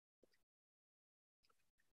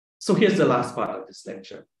 So here's the last part of this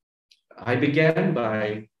lecture. I began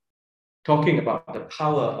by talking about the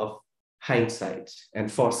power of hindsight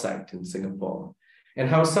and foresight in Singapore, and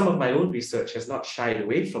how some of my own research has not shied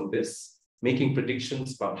away from this, making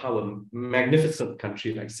predictions about how a magnificent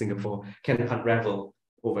country like Singapore can unravel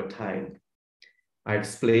over time. I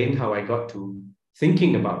explained how I got to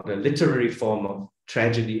thinking about the literary form of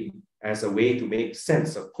tragedy as a way to make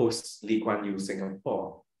sense of post-Lee Kuan Yew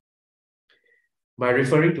Singapore. By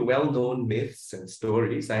referring to well-known myths and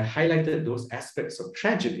stories, I highlighted those aspects of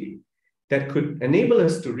tragedy that could enable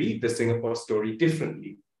us to read the Singapore story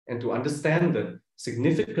differently and to understand the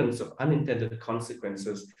significance of unintended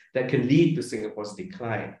consequences that can lead to Singapore's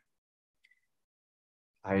decline.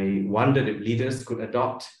 I wondered if leaders could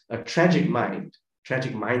adopt a tragic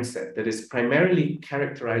mindset that is primarily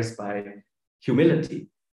characterized by humility.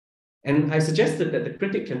 And I suggested that the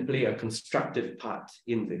critic can play a constructive part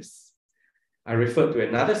in this. I referred to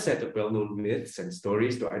another set of well-known myths and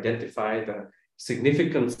stories to identify the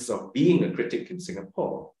significance of being a critic in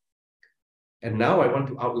Singapore. And now I want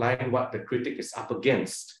to outline what the critic is up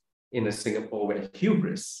against in a Singapore where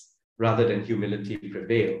hubris rather than humility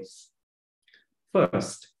prevails.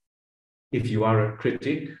 First, if you are a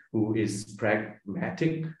critic who is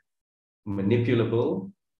pragmatic,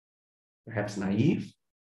 manipulable, perhaps naive,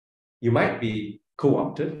 you might be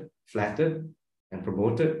co-opted, flattered, and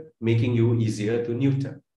promoted, making you easier to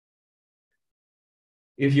neuter.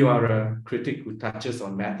 If you are a critic who touches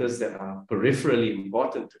on matters that are peripherally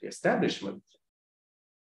important to the establishment,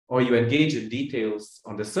 or you engage in details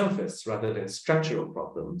on the surface rather than structural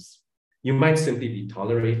problems, you might simply be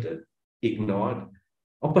tolerated, ignored,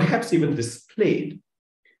 or perhaps even displayed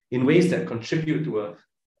in ways that contribute to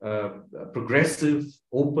a progressive,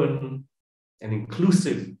 open, and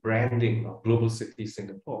inclusive branding of global city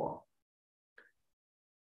Singapore.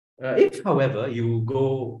 If, however, you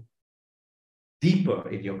go deeper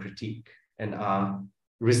in your critique and are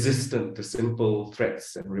resistant to simple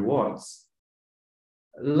threats and rewards,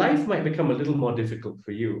 life might become a little more difficult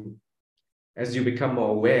for you as you become more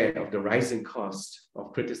aware of the rising cost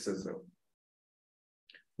of criticism.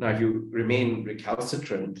 Now, if you remain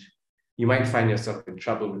recalcitrant, you might find yourself in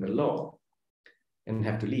trouble with the law and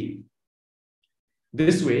have to leave.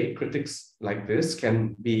 This way, critics like this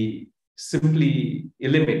can be simply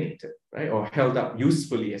eliminated, right? Or held up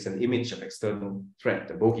usefully as an image of external threat,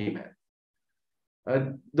 the bogeyman.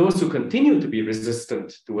 Those who continue to be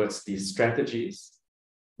resistant towards these strategies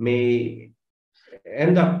may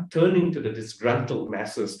end up turning to the disgruntled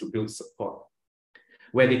masses to build support,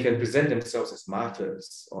 where they can present themselves as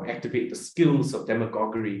martyrs or activate the skills of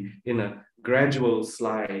demagoguery in a gradual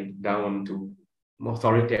slide down to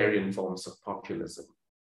authoritarian forms of populism.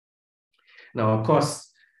 Now, of course,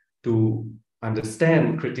 to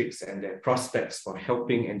understand critics and their prospects for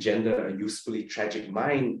helping engender a usefully tragic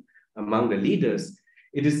mind among the leaders,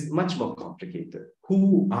 it is much more complicated.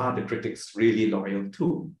 Who are the critics really loyal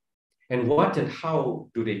to? And what and how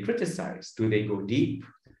do they criticize? Do they go deep?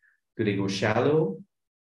 Do they go shallow?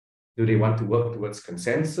 Do they want to work towards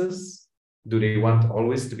consensus? Do they want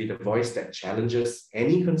always to be the voice that challenges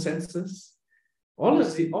any consensus? All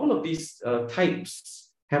of these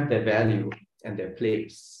types have their value and their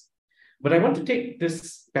place. But I want to take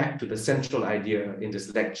this back to the central idea in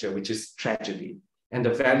this lecture, which is tragedy and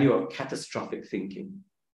the value of catastrophic thinking,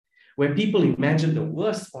 where people imagine the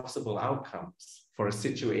worst possible outcomes for a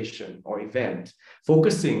situation or event,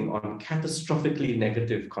 focusing on catastrophically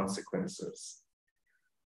negative consequences.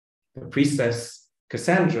 The priestess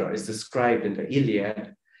Cassandra is described in the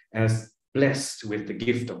Iliad as blessed with the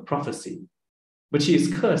gift of prophecy, but she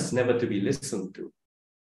is cursed never to be listened to.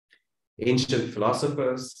 Ancient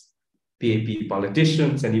philosophers, PAP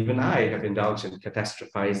politicians, and even I have indulged in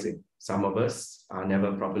catastrophizing. Some of us are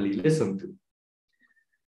never properly listened to.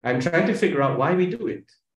 I'm trying to figure out why we do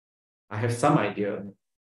it. I have some idea,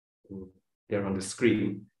 they're on the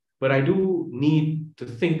screen, but I do need to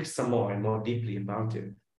think some more and more deeply about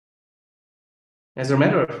it. As a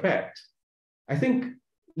matter of fact, I think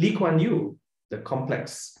Lee Kuan Yew, the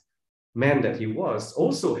complex man that he was,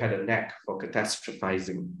 also had a knack for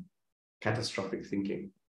catastrophizing, catastrophic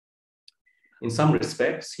thinking. In some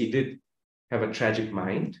respects, he did have a tragic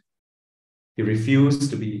mind. He refused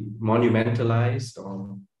to be monumentalized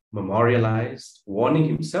or memorialized, warning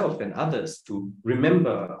himself and others to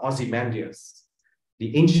remember Ozymandias,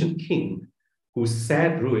 the ancient king whose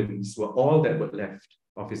sad ruins were all that were left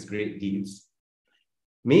of his great deeds.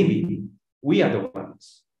 Maybe we are the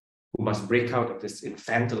ones who must break out of this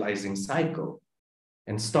infantilizing cycle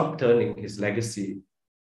and stop turning his legacy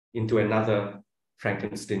into another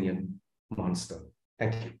Frankensteinian monster.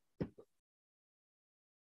 Thank you.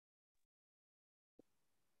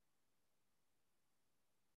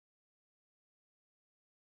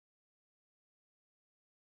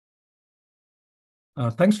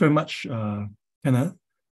 Thanks very much, Kenneth.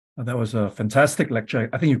 That was a fantastic lecture.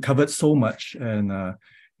 I think you covered so much and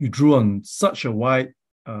you drew on such a wide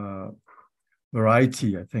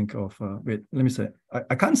variety, I think, of, wait, let me say,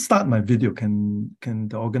 I can't start my video. Can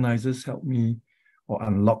the organizers help me or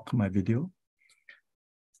unlock my video?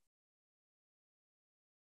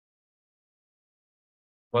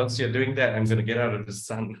 Once you're doing that, I'm going to get out of the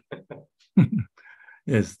sun.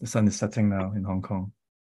 Yes, the sun is setting now in Hong Kong.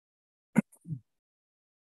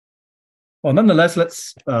 Well, nonetheless,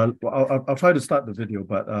 let's, I'll try to start the video,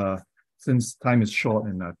 but since time is short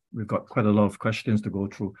and we've got quite a lot of questions to go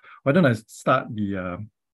through, why don't I start the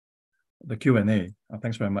Q&A?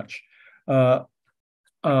 Thanks very much. Well,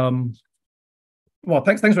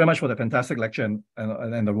 thanks very much for the fantastic lecture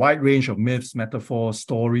and the wide range of myths, metaphors,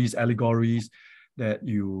 stories, allegories that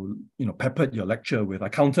you peppered your lecture with. I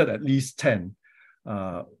counted at least 10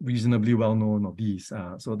 reasonably well known of these.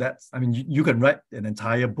 So that's, I mean, you can write an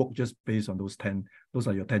entire book just based on those 10. Those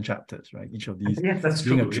are your 10 chapters, right? Each of these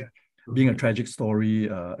being a tragic story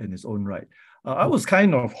in its own right. I was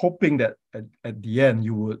kind of hoping that at the end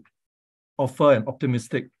you would offer an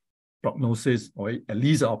optimistic prognosis, or at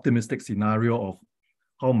least an optimistic scenario of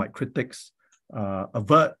how might critics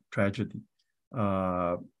avert tragedy.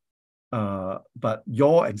 But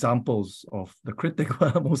your examples of the critic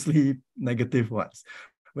were mostly negative ones,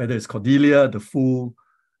 whether it's Cordelia, the Fool,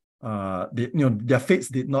 their fates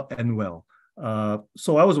did not end well.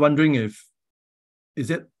 So I was wondering is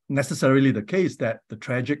it necessarily the case that the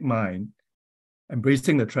tragic mind,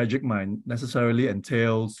 embracing the tragic mind, necessarily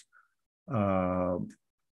entails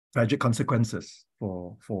tragic consequences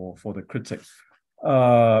for the critics?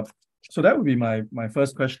 So that would be my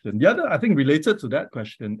first question. The other, I think, related to that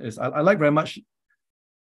question is I like very much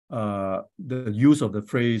the use of the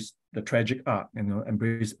phrase the tragic arc,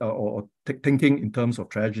 embrace or thinking in terms of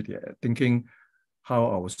tragedy, thinking how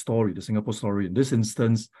our story, the Singapore story in this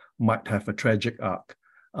instance, might have a tragic arc.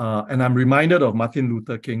 And I'm reminded of Martin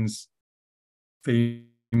Luther King's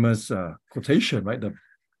famous quotation, right? The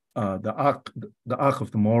arc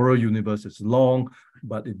of the moral universe is long,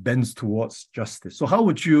 but it bends towards justice. So how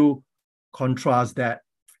would you contrast that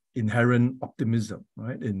inherent optimism,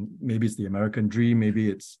 right? Maybe it's the American dream, maybe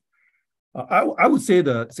it's I would say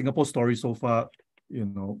the Singapore story so far,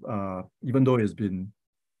 even though it has been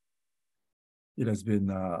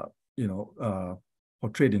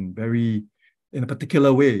portrayed in a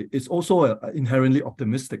particular way, it's also an inherently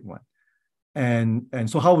optimistic one. And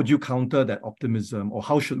so how would you counter that optimism, or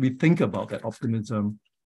how should we think about that optimism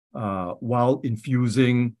while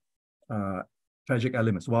infusing tragic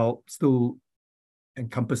elements, while still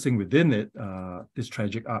encompassing within it this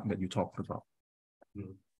tragic arc that you talked about?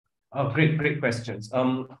 Oh, great questions.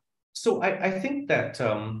 So I think that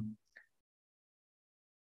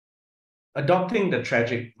adopting the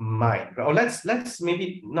tragic mind, or let's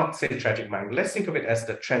maybe not say tragic mind, let's think of it as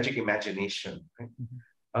the tragic imagination, right?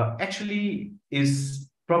 Actually is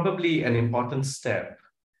probably an important step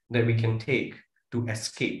that we can take to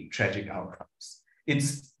escape tragic outcomes.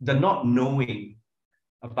 It's the not knowing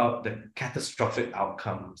about the catastrophic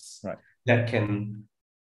outcomes, right, that can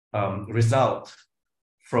result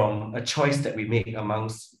from a choice that we make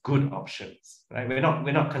amongst good options, right? We're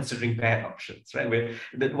not considering bad options, right?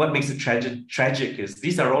 What makes it tragic is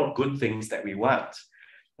these are all good things that we want,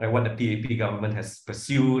 right? What the PAP government has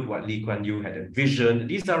pursued, what Lee Kuan Yew had envisioned,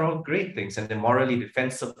 these are all great things, and they're morally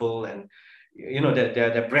defensible, and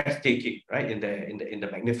they're breathtaking, right? In the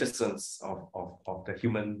magnificence of the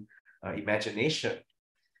human imagination.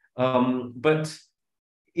 But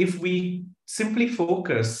if we simply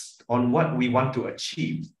focus on what we want to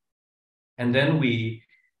achieve, and then we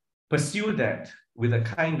pursue that with a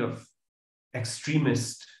kind of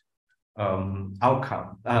extremist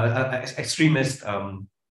outcome, extremist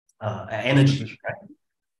energy, right?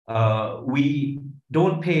 We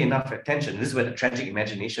don't pay enough attention. This is where the tragic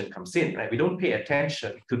imagination comes in, right? We don't pay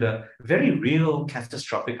attention to the very real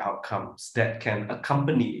catastrophic outcomes that can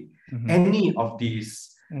accompany any of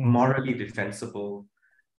these morally defensible,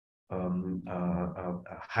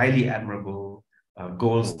 highly admirable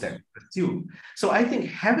goals that we pursue. So I think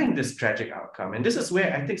having this tragic outcome, and this is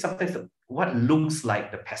where I think sometimes what looks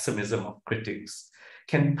like the pessimism of critics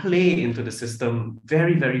can play into the system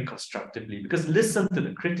very, very constructively, because listen to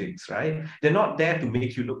the critics, right? They're not there to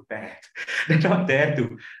make you look bad. They're not there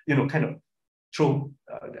to, kind of throw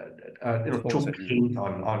paint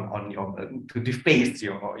on your, to deface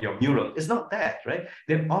your mural. It's not that, right?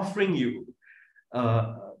 They're offering you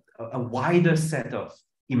a wider set of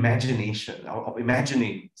imagination, of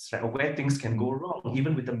imaginings, right, of where things can go wrong,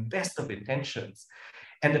 even with the best of intentions.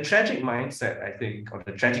 And the tragic mindset, I think, or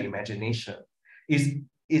the tragic imagination is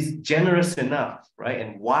generous enough, right,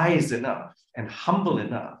 and wise enough and humble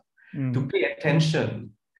enough to pay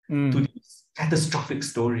attention to these catastrophic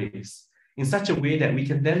stories in such a way that we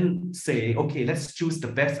can then say, okay, let's choose the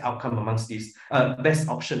best outcome amongst these, best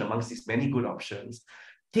option amongst these many good options,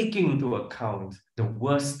 taking into account the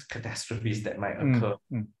worst catastrophes that might occur.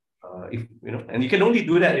 If and you can only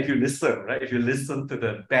do that if you listen, right? If you listen to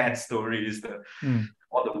the bad stories,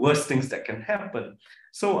 or the worst things that can happen.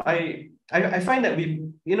 So I find that we,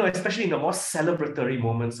 especially in the more celebratory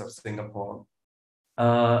moments of Singapore,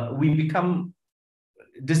 we become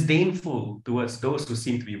disdainful towards those who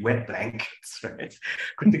seem to be wet blankets, right?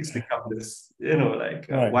 Critics become this,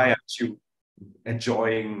 why aren't you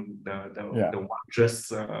enjoying the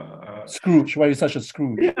wondrous Scrooge? Why are you such a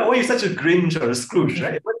Scrooge? Yeah, why are you such a Grinch or a Scrooge,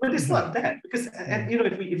 right? But it's not that, because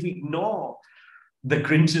if we ignore the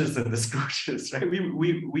Grinches and the Scrooges, right?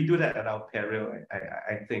 We do that at our peril,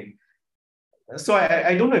 I think. So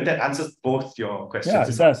I don't know if that answers both your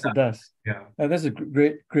questions. Yeah, it does. Yeah, that's a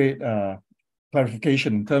great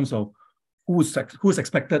clarification in terms of who's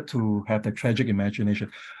expected to have the tragic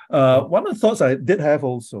imagination. One of the thoughts I did have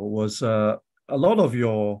also was a lot of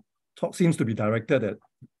your talk seems to be directed at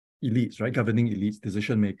elites, right? Governing elites,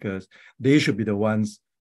 decision makers. They should be the ones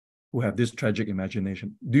who have this tragic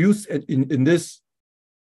imagination. Do you, in this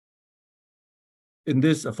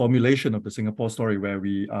formulation of the Singapore story, where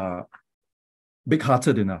we are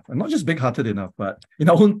big-hearted enough, and not just big-hearted enough, but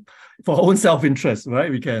for our own self-interest, right?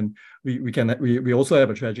 We also have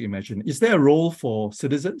a tragic imagination. Is there a role for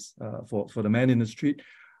citizens, for the man in the street?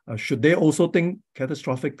 Should they also think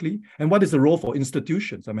catastrophically? And what is the role for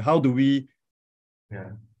institutions? I mean, how do we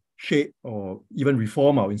shape or even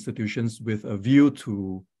reform our institutions with a view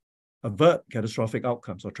to avert catastrophic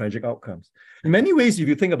outcomes or tragic outcomes? In many ways, if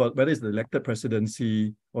you think about whether it's the elected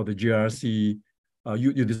presidency or the GRC,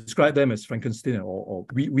 you describe them as Frankenstein, or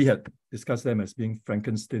we had discussed them as being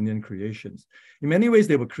Frankensteinian creations. In many ways,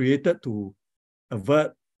 they were created to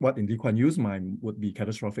avert what in Lee Kuan Yew's mind would be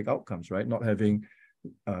catastrophic outcomes, right? Not having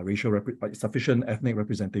sufficient ethnic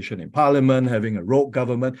representation in parliament, having a rogue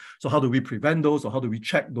government. So how do we prevent those, or how do we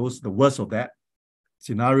check those, the worst of that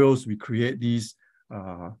scenarios? We create these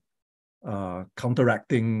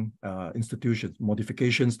counteracting institutions,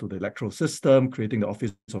 modifications to the electoral system, creating the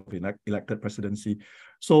office of elected presidency.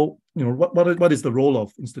 So, what is the role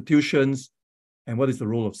of institutions, and what is the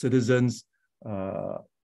role of citizens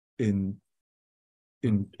in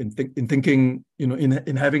thinking,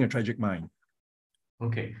 in having a tragic mind?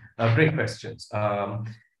 Okay, great questions.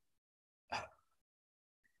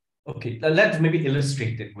 Okay, let's maybe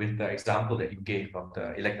illustrate it with the example that you gave of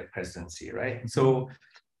the elected presidency, right? So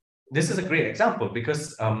this is a great example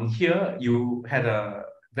because here you had a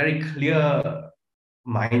very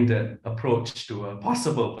clear-minded approach to a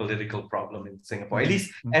possible political problem in Singapore, at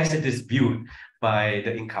least as it is viewed by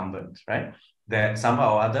the incumbent, right? That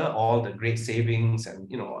somehow or other, all the great savings and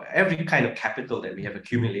every kind of capital that we have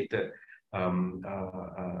accumulated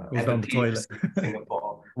goes down the toilet.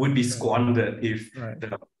 Singapore would be squandered if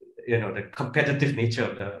the competitive nature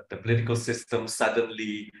of the political system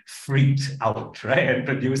suddenly freaked out, right, and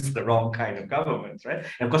produced the wrong kind of government, right?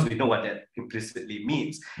 And of course, we know what that implicitly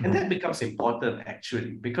means. And that becomes important,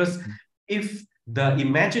 actually, because if the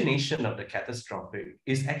imagination of the catastrophic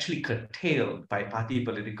is actually curtailed by party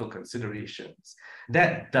political considerations,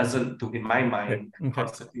 that doesn't, in my mind,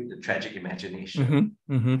 constitute the tragic imagination.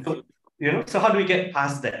 So how do we get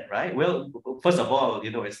past that, right? Well, first of all,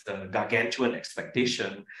 it's the gargantuan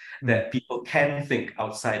expectation that people can think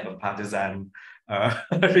outside of partisan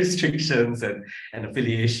restrictions and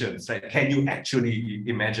affiliations, right? Can you actually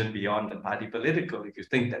imagine beyond the party political if you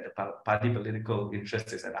think that the party political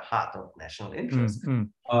interest is at the heart of national interest?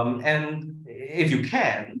 And if you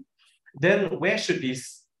can, then where should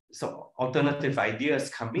these alternative ideas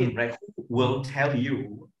come in, right? Who will tell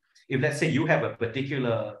you, if let's say you have a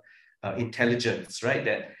particular intelligence, right,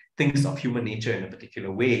 that thinks of human nature in a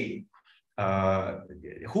particular way,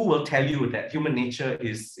 who will tell you that human nature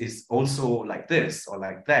is also like this or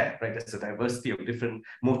like that, right? There's a diversity of different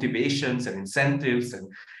motivations and incentives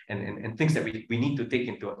and things that we need to take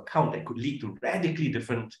into account that could lead to radically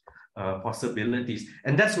different possibilities.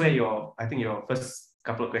 And that's where I think your first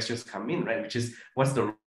couple of questions come in, right? Which is, what's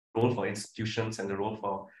the role for institutions and the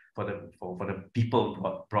role for the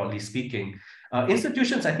people, broadly speaking?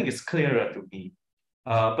 Institutions, I think, is clearer to me.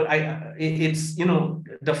 But it's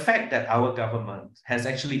the fact that our government has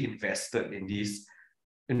actually invested in these,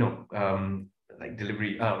 like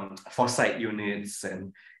delivery foresight units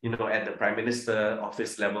and at the Prime Minister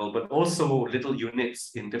office level, but also little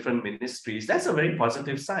units in different ministries. That's a very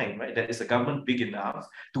positive sign, right? That is a government big enough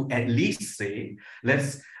to at least say,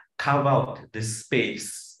 let's carve out this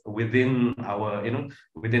space within our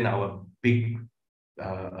big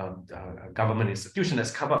government institution. Let's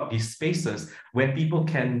cover up these spaces where people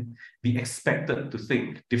can be expected to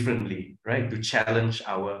think differently, right? To challenge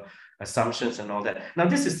our assumptions and all that. Now,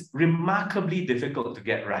 this is remarkably difficult to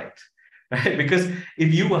get right? Because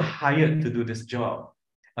if you were hired to do this job,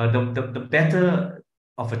 the better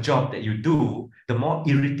of a job that you do, the more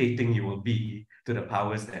irritating you will be to the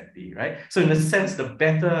powers that be, right? So in a sense, the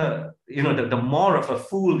better, the more of a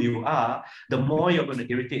fool you are, the more you're going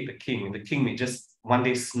to irritate the king. And the king may just one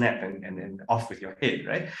day snap and off with your head,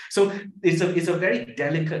 right? So it's a very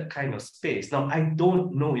delicate kind of space. Now, I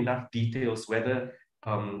don't know enough details whether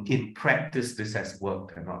in practice this has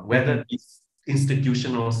worked or not, whether these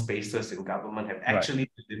institutional spaces in government have actually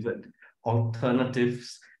delivered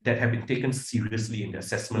alternatives that have been taken seriously in the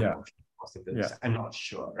assessment of possibilities. I'm not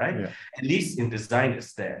sure, right? At least in design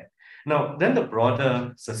it's there. Now, then the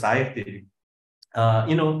broader society,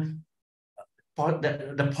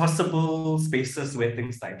 the possible spaces where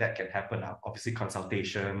things like that can happen are obviously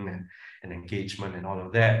consultation and engagement and all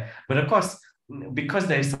of that. But of course, because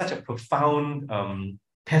there is such a profound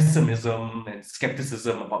pessimism and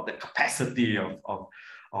skepticism about the capacity of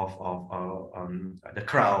the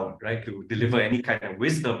crowd, right, to deliver any kind of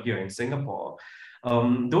wisdom here in Singapore,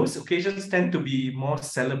 those occasions tend to be more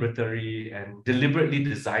celebratory and deliberately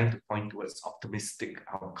designed to point towards optimistic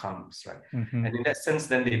outcomes, right? Mm-hmm. And in that sense,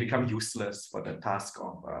 then they become useless for the task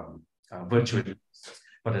of virtually,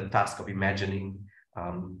 for the task of imagining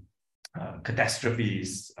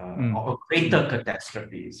catastrophes or greater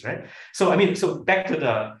catastrophes, right? So, I mean, so back to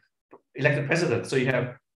the elected president. So you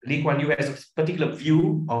have Lee Kuan Yew has a particular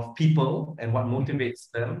view of people and what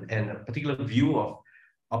motivates them, and a particular view of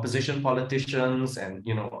opposition politicians and,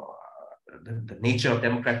 you know, the nature of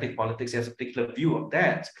democratic politics. He has a particular view of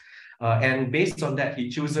that. And based on that, he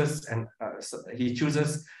chooses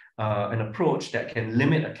an approach that can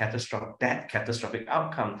limit that catastrophic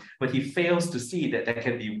outcome, but he fails to see that there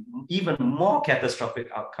can be even more catastrophic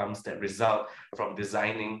outcomes that result from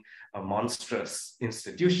designing a monstrous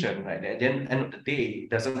institution, right? At the end of the day, it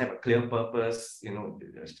doesn't have a clear purpose, you know,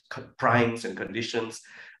 primes and conditions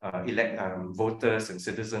elect voters and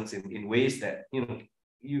citizens in ways that, you know,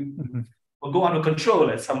 will go out of control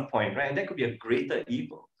at some point, right? And that could be a greater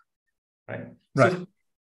evil, right? Right. So,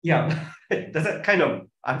 yeah, does that kind of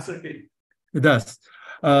answer it? It does.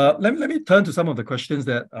 Let me turn to some of the questions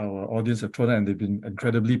that our audience have thrown in, and they've been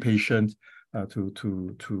incredibly patient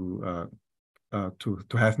to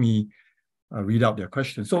have me read out their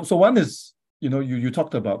questions. So one is, you know, you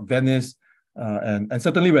talked about Venice, and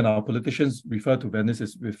certainly when our politicians refer to Venice,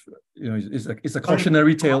 is with, you know, it's a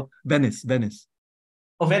cautionary tale. Venice.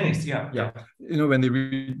 Oh, Venice, yeah. You know, when they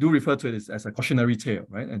do refer to it as a cautionary tale,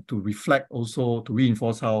 right? And to reflect also, to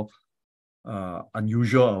reinforce how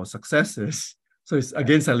unusual our success is. So it's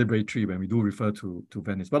again celebratory when we do refer to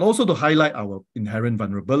Venice, but also to highlight our inherent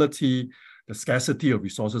vulnerability, the scarcity of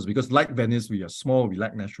resources, because like Venice, we are small, we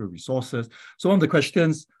lack natural resources. So one of the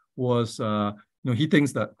questions was, you know, he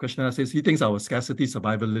thinks our scarcity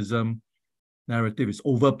survivalism narrative is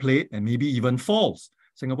overplayed and maybe even false.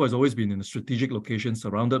 Singapore has always been in a strategic location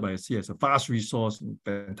surrounded by a sea as a vast resource,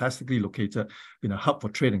 fantastically located, been a hub for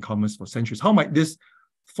trade and commerce for centuries. How might this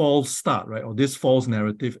false start, right, or this false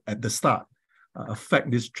narrative at the start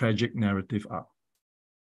affect this tragic narrative arc?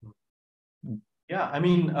 Yeah, I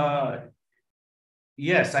mean,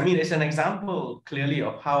 yes, I mean, it's an example clearly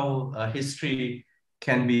of how history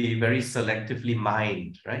can be very selectively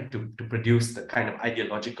mined, right, to produce the kind of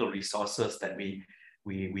ideological resources that we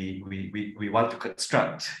want to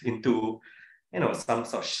construct into, you know, some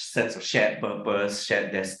sort of sense of shared purpose,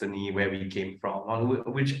 shared destiny, where we came from,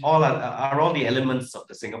 which all are all the elements of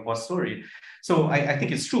the Singapore story. So I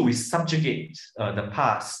think it's true, we subjugate the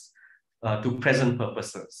past to present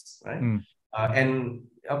purposes, right? And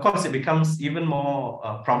of course, it becomes even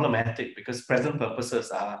more problematic because present purposes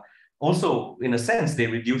are also, in a sense, they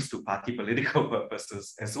reduce to party political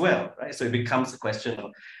purposes as well, right? So it becomes a question of,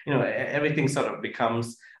 you know, everything sort of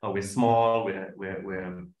becomes, we're small,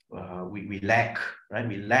 we lack, right?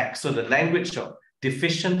 We lack. So the language of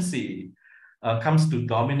deficiency comes to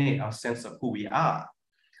dominate our sense of who we are,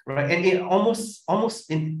 right? And it almost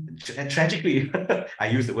tragically, I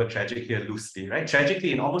use the word tragic here loosely, right?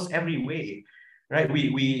 Tragically, in almost every way, right?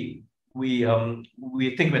 We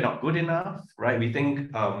think we're not good enough, right? We think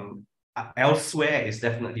elsewhere is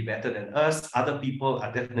definitely better than us. Other people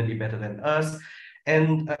are definitely better than us.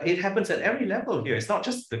 And it happens at every level here. It's not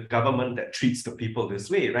just the government that treats the people this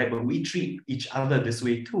way, right? But we treat each other this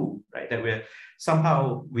way too, right? That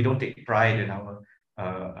we don't take pride in our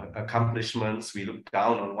accomplishments. We look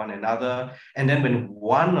down on one another. And then when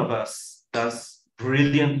one of us does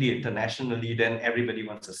brilliantly internationally, then everybody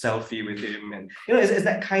wants a selfie with him. And, you know, it's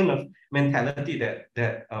that kind of mentality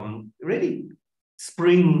that really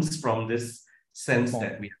springs from this sense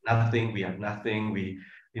that we are nothing, we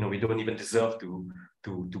don't even deserve to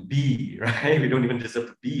be, right? We don't even deserve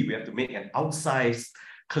to be. We have to make an outsized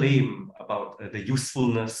claim about our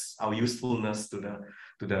usefulness to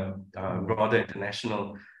the broader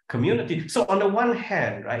international community. So on the one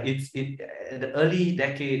hand, right, the early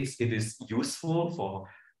decades, it is useful for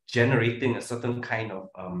generating a certain kind of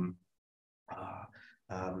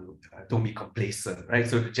don't be complacent, right?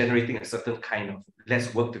 So generating a certain kind of,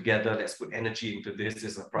 let's work together, let's put energy into this. This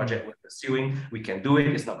is a project we're pursuing. We can do it.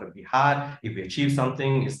 It's not going to be hard. If we achieve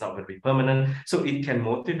something, it's not going to be permanent. So it can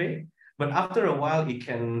motivate, but after a while, it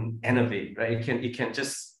can enervate, right? It can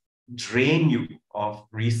just drain you of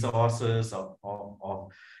resources, of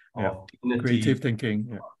dignity, creative thinking.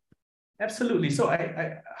 Yeah. Absolutely. So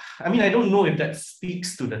I mean, I don't know if that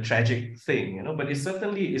speaks to the tragic thing, you know, but it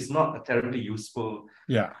certainly is not a terribly useful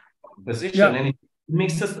position. And it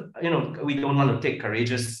makes us, you know, we don't want to make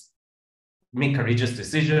courageous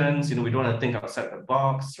decisions. You know, we don't want to think outside the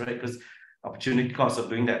box, right? Because opportunity cost of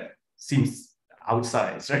doing that seems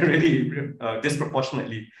outsized, right? Really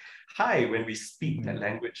disproportionately high when we speak that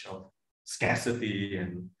language of scarcity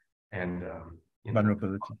and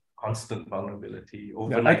vulnerability. Constant vulnerability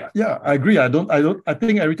overnight. I agree. I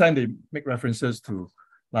think every time they make references to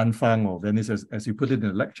Lanfang or Venice, as you put it in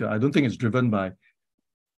the lecture, I don't think it's driven by,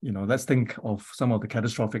 you know, let's think of some of the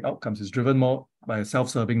catastrophic outcomes. It's driven more by a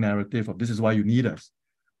self-serving narrative of this is why you need us,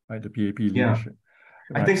 right? The PAP leadership.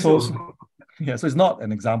 I think so. So it's not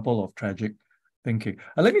an example of tragic thinking.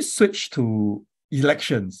 Let me switch to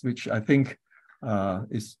elections, which I think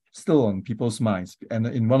is still on people's minds. And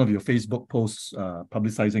in one of your Facebook posts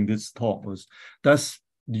publicizing this talk was,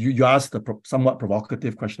 you asked the somewhat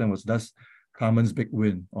provocative question was, does Tharman's big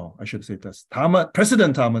win, or I should say, does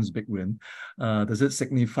President Tharman's big win, does it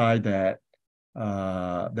signify that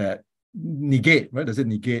negate, right? Does it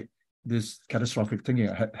negate this catastrophic thinking?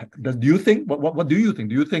 Do you think, what do you think?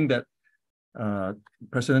 Do you think that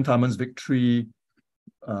President Tharman's victory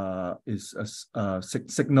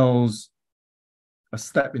signals a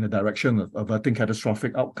step in the direction of averting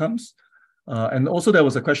catastrophic outcomes? And also there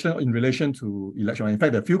was a question in relation to election. In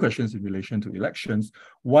fact, there are a few questions in relation to elections.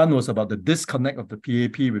 One was about the disconnect of the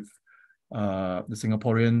PAP with the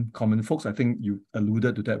Singaporean common folks. I think you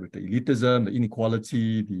alluded to that with the elitism, the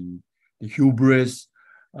inequality, the hubris.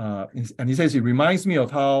 And he says, it reminds me of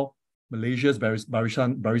how Malaysia's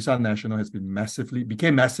Barisan Nasional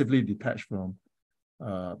became massively detached from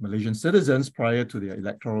Malaysian citizens prior to the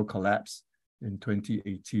electoral collapse in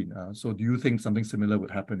 2018. So do you think something similar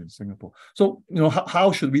would happen in Singapore? So, you know,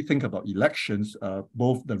 how should we think about elections,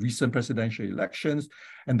 both the recent presidential elections,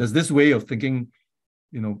 and does this way of thinking,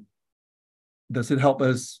 you know, does it help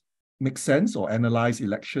us make sense or analyze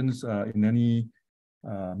elections in any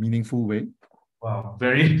meaningful way? Wow,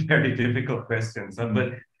 very, very difficult questions.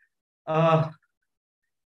 But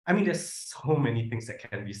I mean, there's so many things that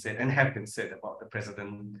can be said and have been said about the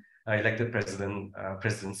elected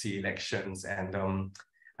presidency elections. And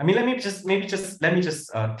I mean, let me just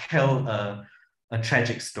tell a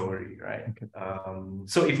tragic story, right? Okay.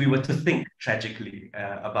 So if we were to think tragically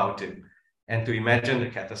about it and to imagine the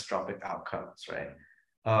catastrophic outcomes, right?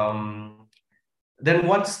 Then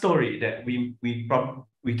one story that we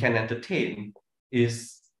can entertain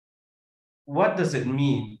is, what does it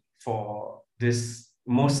mean for this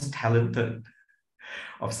most talented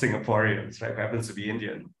of Singaporeans, right, who happens to be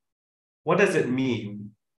Indian? What does it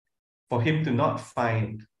mean for him to not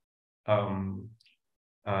find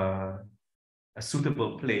a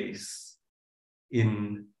suitable place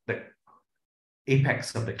in the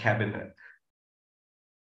apex of the cabinet,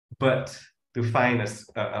 but to find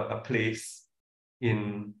a place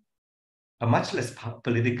in a much less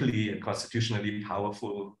politically and constitutionally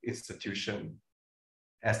powerful institution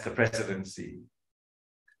as the presidency?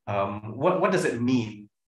 What does it mean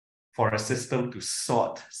for a system to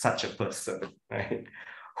sort such a person, right,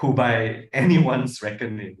 who by anyone's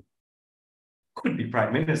reckoning could be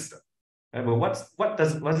prime minister? Right? But what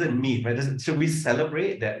does it mean? Right? Should we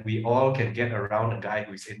celebrate that we all can get around a guy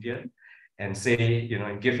who is Indian and say, you know,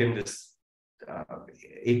 and give him this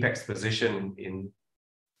apex position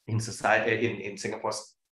in society, in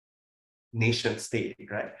Singapore's nation state,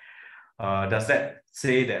 right? Does that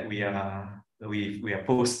say that we are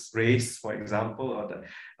post-race, for example, or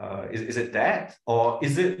is it that, or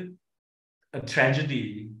is it a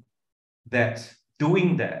tragedy that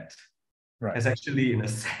doing that has actually, in a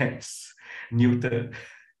sense, neutered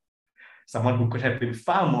someone who could have been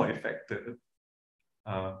far more effective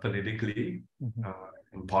politically,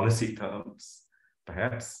 in policy terms,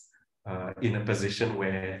 perhaps, in a position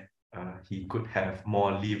where he could have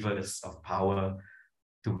more levers of power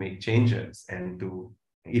to make changes and to,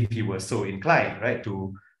 if he were so inclined, right,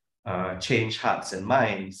 to change hearts and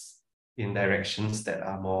minds in directions that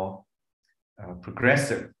are more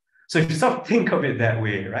progressive. So if you sort of think of it that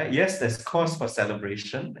way, right, yes, there's cause for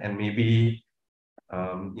celebration, and maybe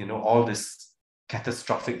you know, all this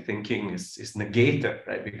catastrophic thinking is negated,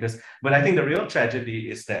 right? But I think the real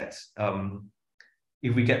tragedy is that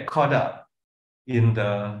if we get caught up in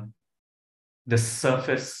the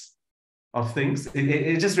surface of things,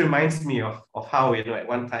 it just reminds me of how, you know, at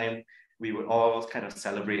one time we would all kind of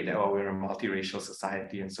celebrate that, oh, we're a multiracial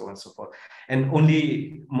society and so on and so forth. And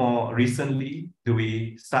only more recently do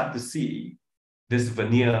we start to see this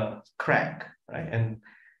veneer crack, right?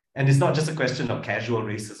 And it's not just a question of casual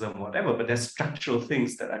racism, whatever, but there's structural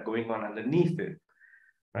things that are going on underneath it,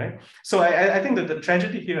 right? So I think that the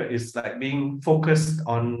tragedy here is like being focused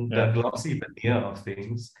on the glossy veneer of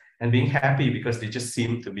things and being happy because they just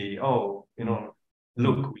seem to be, oh, you know,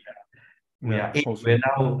 look, we're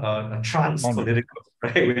now a trans political,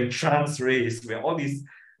 right? We're trans race, we're all these,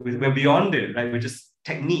 we're beyond it, right? We're just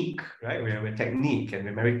technique, right? We're technique and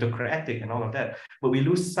we're meritocratic and all of that, but we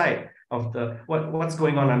lose sight of the what's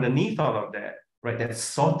going on underneath all of that, right? That's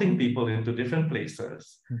sorting people into different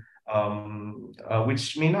places,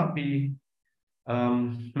 which may not be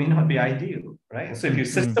ideal, right? And so if you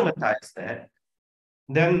systematize that,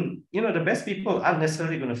 then you know the best people aren't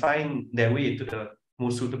necessarily going to find their way to the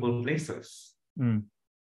most suitable places.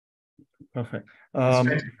 Perfect.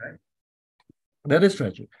 Tragic, right? That is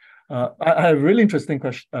tragic. I have a really interesting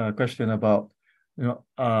question about, you know,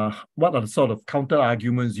 what are the sort of counter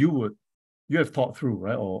arguments you have thought through,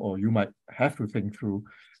 right, or you might have to think through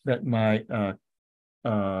that might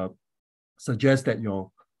suggest that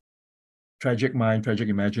your tragic mind, tragic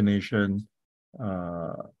imagination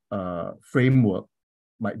framework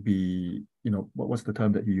might be, you know, what's the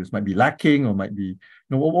term that you use? Might be lacking, or might be, you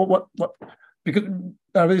know, what? Because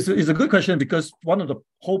it's a good question, because one of the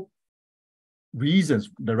whole reasons,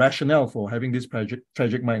 the rationale for having this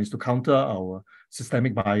tragic mind is to counter our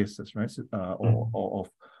systemic biases, right? Of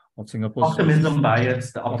Singapore's optimism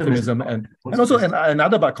bias, the optimism and also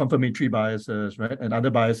another about confirmatory biases, right? And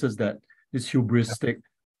other biases that this hubristic,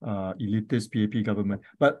 elitist PAP government.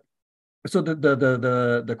 But so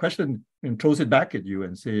the question throws it back at you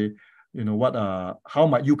and say, you know, how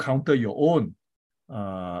might you counter your own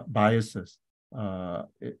biases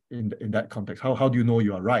in that context? How do you know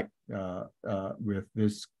you are right with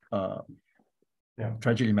this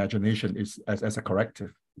tragic imagination as a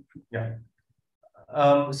corrective? Yeah.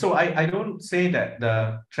 So I don't say that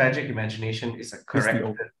the tragic imagination is a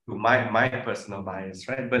corrective to my personal bias,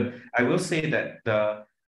 right? But I will say that the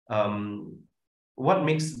what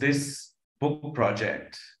makes this book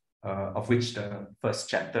project, of which the first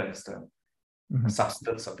chapter is the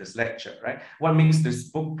substance of this lecture, right? What makes this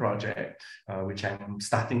book project, which I'm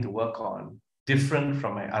starting to work on, different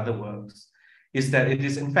from my other works, is that it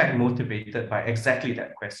is in fact motivated by exactly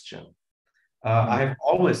that question. I have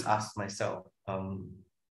always asked myself,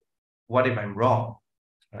 what if I'm wrong,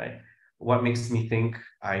 right? What makes me think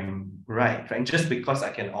I'm right? And just because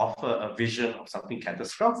I can offer a vision of something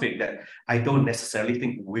catastrophic that I don't necessarily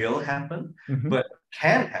think will happen, but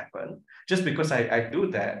can happen, just because I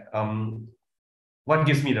do that, what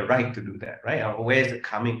gives me the right to do that, right? Or where is it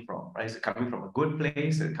coming from, right? Is it coming from a good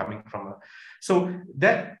place? Is it coming from a... So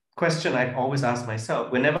that question I've always asked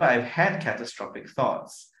myself whenever I've had catastrophic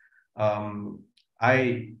thoughts.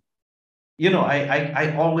 I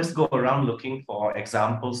always go around looking for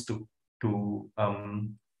examples to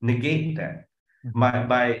negate that.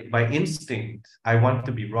 By instinct, I want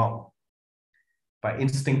to be wrong. By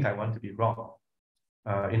instinct, I want to be wrong.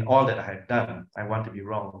 In all that I have done, I want to be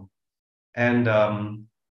wrong. And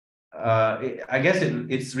I guess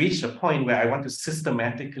it's reached a point where I want to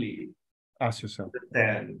systematically ask yourself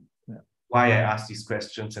understand why I ask these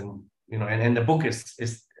questions, and you know, and the book is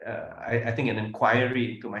I think an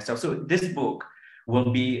inquiry into myself. So this book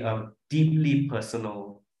will be a deeply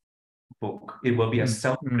personal book. It will be a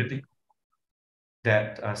self-critical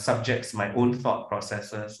that subjects my own thought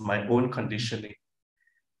processes, my own conditioning,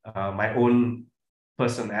 my own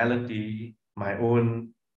personality, my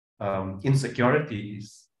own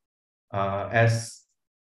insecurities as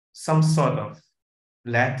some sort of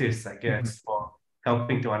lattice, I guess, for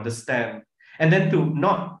helping to understand, and then to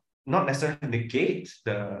not necessarily negate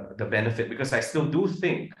the benefit, because I still do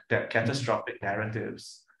think that catastrophic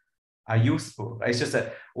narratives are useful. It's just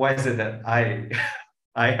that why is it that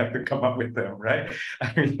I have to come up with them, right?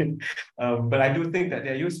 I mean, but I do think that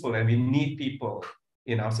they're useful, and we need people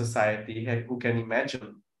in our society who can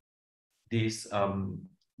imagine these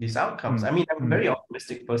outcomes. I mean, I'm a very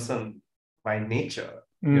optimistic person by nature.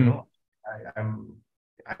 You know,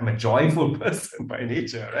 I'm a joyful person by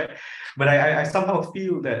nature, right? But I somehow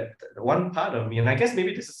feel that one part of me, and I guess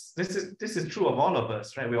maybe this is true of all of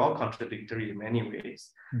us, right? We're all contradictory in many ways.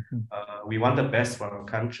 We want the best for our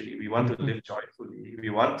country. We want to live joyfully. We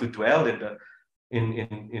want to dwell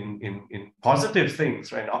in positive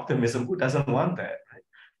things, right? Optimism. Who doesn't want that, right?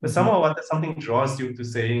 But somehow something draws you to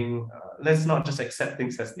saying, let's not just accept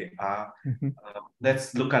things as they are.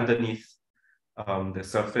 Let's look underneath the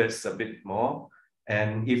surface a bit more.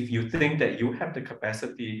 And if you think that you have the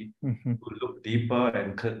capacity to look deeper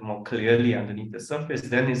and more clearly underneath the surface,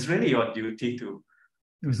 then it's really your duty to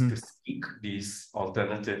seek these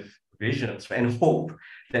alternative visions, right? And hope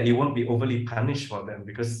that he won't be overly punished for them,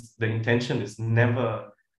 because the intention is never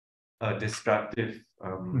a destructive.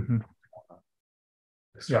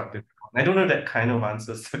 Destructive. I don't know if that kind of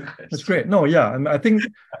answers the question. That's great. No, yeah, and I think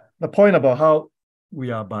the point about how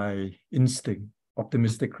we are by instinct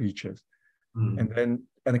optimistic creatures,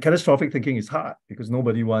 and the catastrophic thinking is hard because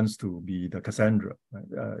nobody wants to be the Cassandra.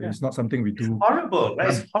 Right? It's not something we do. It's horrible, right?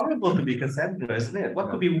 It's horrible to be Cassandra, isn't it? What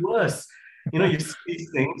could be worse? You see these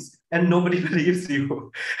things and nobody believes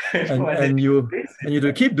you. and you have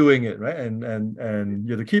to keep doing it, right? And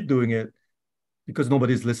you have to keep doing it because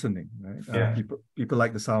nobody's listening, right? People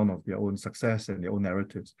like the sound of their own success and their own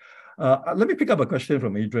narratives. Let me pick up a question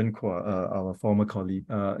from Adrian Kwa, our former colleague.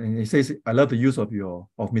 And he says, I love the use of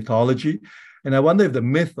mythology. And I wonder if the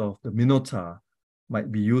myth of the Minotaur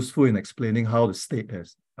might be useful in explaining how the state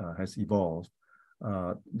has evolved.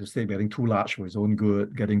 The state getting too large for its own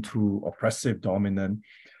good, getting too oppressive, dominant.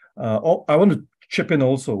 I want to chip in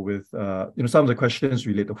also with some of the questions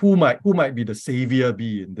related. Who might be the savior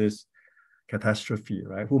be in this catastrophe,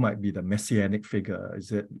 right? Who might be the messianic figure?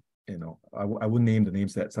 Is it, I wouldn't name the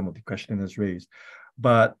names that some of the questioners raised,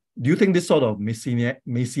 but do you think this sort of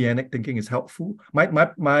messianic thinking is helpful? My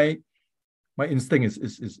instinct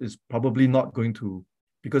is probably not going to,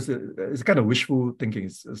 because it's kind of wishful thinking.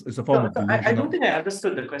 It's a form of delusion. I don't think I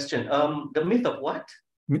understood the question. The myth of what?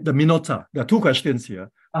 The Minotaur. There are two questions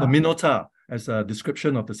here. The Minotaur as a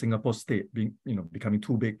description of the Singapore state being, becoming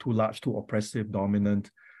too big, too large, too oppressive,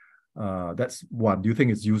 dominant. That's one. Do you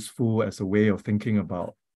think it's useful as a way of thinking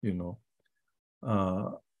about, as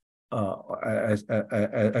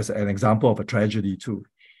an example of a tragedy too?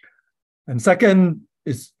 And second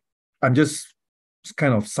is, I'm just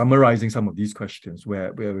kind of summarizing some of these questions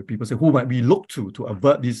where people say, who might we look to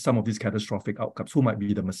avert some of these catastrophic outcomes? Who might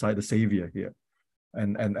be the Messiah, the savior here?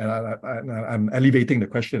 And I'm elevating the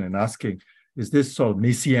question and asking, is this sort of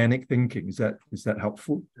messianic thinking? Is that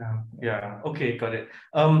helpful? Yeah. Okay, got it.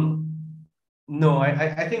 No,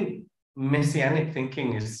 I think messianic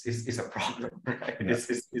thinking is a problem. Right?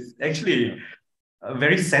 It's actually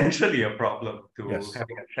very centrally a problem to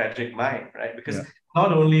having a tragic mind, right? Because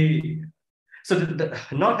not only the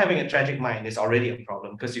not having a tragic mind is already a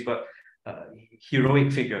problem, because you've got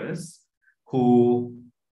heroic figures who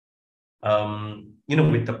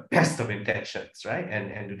with the best of intentions, right?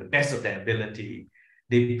 And with the best of their ability,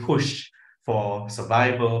 they push for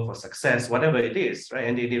survival, for success, whatever it is, right?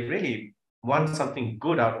 And they really want something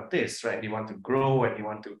good out of this, right? They want to grow, and they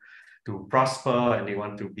want to prosper, and they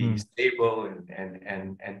want to be stable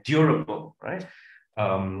and durable, right?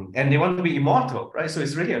 And they want to be immortal, right? So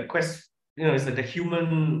it's really a quest, it's like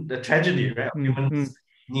the tragedy, right? Of humans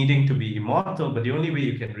needing to be immortal, but the only way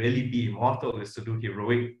you can really be immortal is to do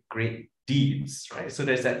heroic, great deeds, right? So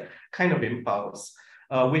there's that kind of impulse,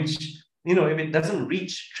 which, if it doesn't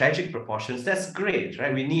reach tragic proportions, that's great,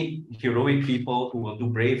 right? We need heroic people who will do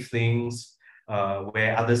brave things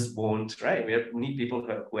where others won't, right? We need people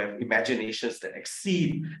who have imaginations that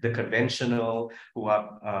exceed the conventional, who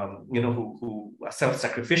are, who are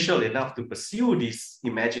self-sacrificial enough to pursue these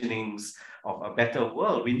imaginings of a better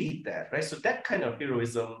world. We need that, right? So that kind of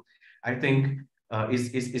heroism, I think,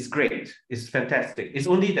 is great. It's fantastic. It's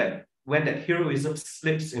only that when that heroism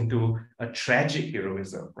slips into a tragic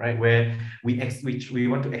heroism, right, where we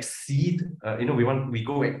want to exceed,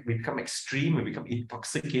 we become extreme, we become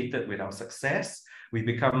intoxicated with our success, we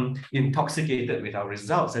become intoxicated with our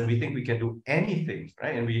results, and we think we can do anything,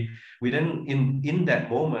 right? And we then in that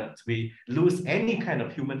moment we lose any kind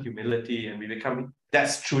of human humility, and we become,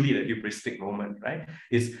 that's truly the hubristic moment, right?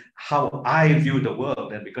 Is how I view the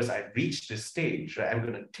world, and because I've reached this stage, right, I'm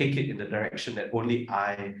going to take it in the direction that only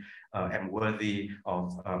I am worthy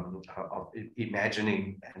of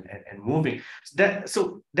imagining and moving.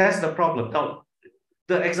 So that's the problem. Now,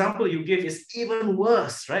 the example you give is even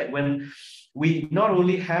worse, right? When we not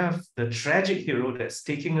only have the tragic hero that's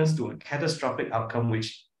taking us to a catastrophic outcome,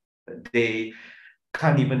 which they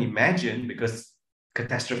can't even imagine because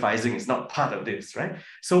catastrophizing is not part of this, right?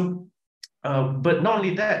 So, but not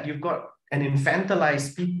only that, you've got an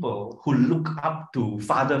infantilized people who look up to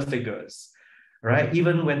father figures, right?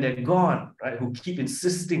 Even when they're gone, right? Who keep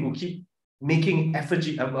insisting, who keep making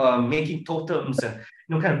effigy, making totems, and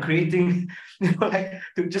kind of creating,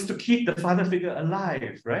 just to keep the father figure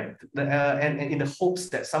alive, right? And in the hopes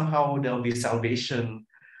that somehow there'll be salvation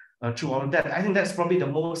through all of that. I think that's probably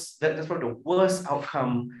that's probably the worst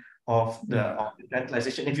outcome of the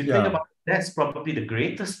infantilization. If you think about it, that's probably the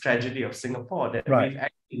greatest tragedy of Singapore, that we've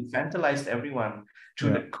actually infantilized everyone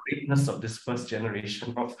through the greatness of this first generation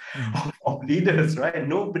of leaders, right?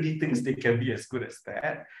 Nobody thinks they can be as good as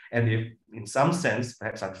that. And if, in some sense,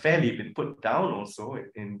 perhaps unfairly, been put down also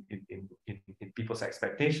in people's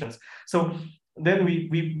expectations. So then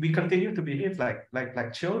we continue to behave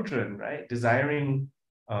like children, right? Desiring,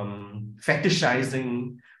 fetishizing,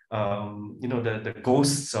 the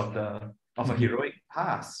ghosts of a heroic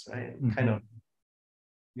past, right? Kind of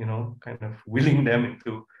willing them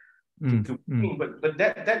into being. But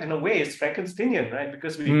that in a way is Frankensteinian, right?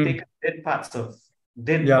 Because we take dead parts of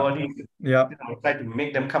dead bodies, try to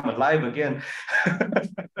make them come alive again.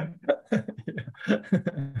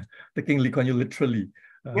 Taking Lee Kuan Yew literally.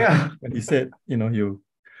 When he said,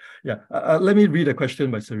 let me read a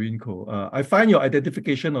question by Serene Ko. I find your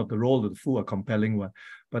identification of the role of the fool a compelling one,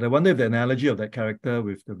 but I wonder if the analogy of that character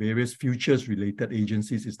with the various futures-related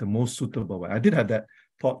agencies is the most suitable one. I did have that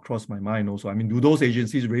thought cross my mind also. I mean, do those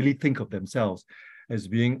agencies really think of themselves as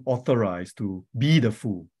being authorized to be the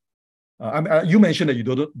fool? You mentioned that you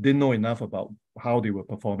didn't know enough about how they were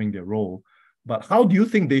performing their role, but how do you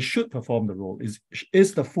think they should perform the role?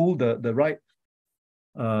 Is the fool the right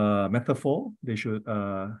metaphor they should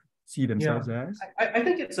see themselves as? I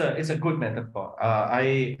think it's a good metaphor.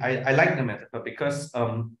 I like the metaphor because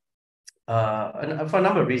and for a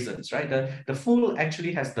number of reasons, right? The fool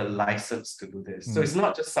actually has the license to do this. So it's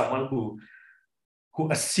not just someone who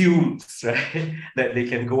assumes, right, that they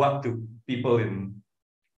can go up to people in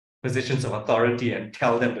positions of authority and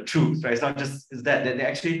tell them the truth, right? It's not just that they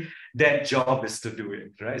actually, their job is to do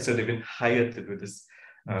it, right? So they've been hired to do this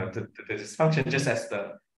to do this function, just as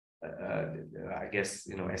the I guess,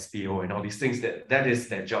 SPO and all these things, that is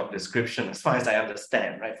their job description, as far as I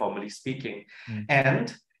understand, right, formally speaking.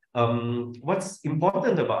 And what's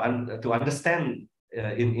important about to understand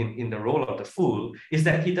in the role of the fool is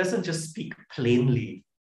that he doesn't just speak plainly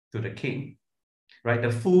to the king, right?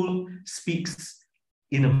 The fool speaks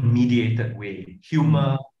in a mediated way.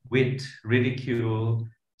 Humor, wit, ridicule,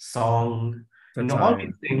 song, all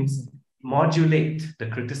these things modulate the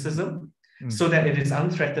criticism so that it is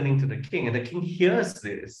unthreatening to the king. And the king hears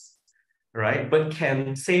this, right, but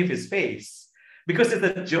can save his face because it's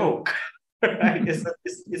a joke, right?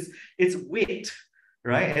 It's wit,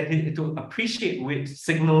 right? And to appreciate wit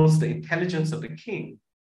signals the intelligence of the king.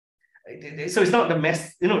 So it's not the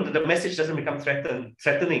message doesn't become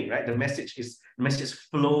threatening, right? The message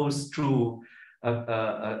flows through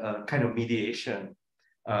a kind of mediation.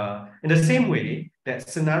 In the same way that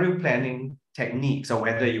scenario planning techniques, or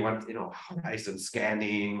whether you want, horizon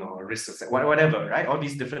scanning or risk assessment, whatever, right? All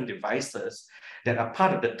these different devices that are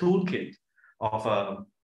part of the toolkit of a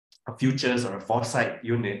futures or a foresight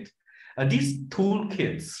unit. These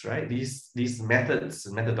toolkits, right? These methods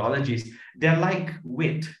and methodologies, they're like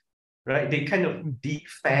wit, right? They kind of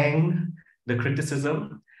defang the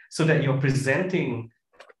criticism so that you're presenting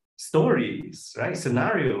stories, right?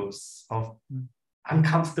 Scenarios of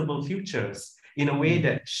uncomfortable futures in a way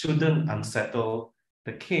that shouldn't unsettle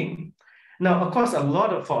the king. Now, of course, for a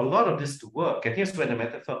lot of this to work, and here's where the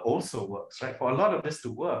metaphor also works, right? For a lot of this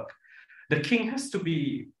to work, the king has to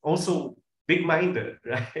be also big-minded,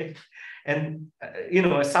 right? And,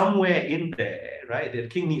 somewhere in there, right, the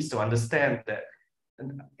king needs to understand that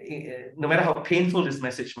no matter how painful this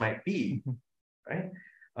message might be, right?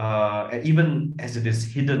 Even as it is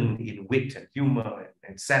hidden in wit and humor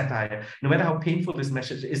and satire, no matter how painful this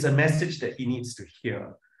message is, a message that he needs to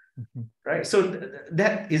hear, right? So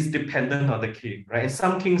that is dependent on the king, right? And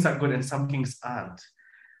some kings are good and some kings aren't.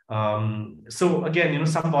 So again,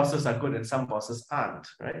 some bosses are good and some bosses aren't,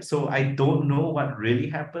 right? So I don't know what really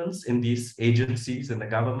happens in these agencies in the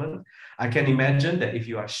government. I can imagine that if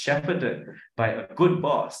you are shepherded by a good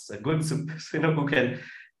boss, a good, who can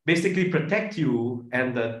basically protect you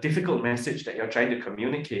and the difficult message that you're trying to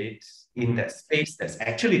communicate in that space that's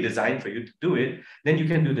actually designed for you to do it, then you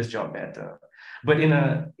can do this job better. But in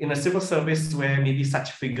a civil service where maybe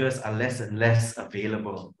such figures are less and less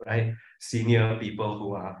available, right? Senior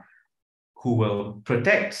people who will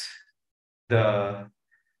protect the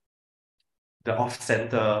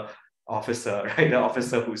off-center officer, right? The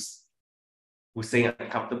officer who's saying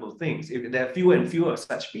uncomfortable things. If there are fewer and fewer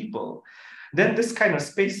such people, then this kind of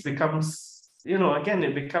space becomes, again,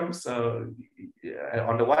 it becomes, on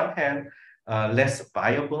the one hand, less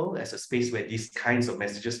viable as a space where these kinds of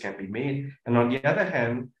messages can be made. And on the other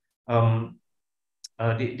hand,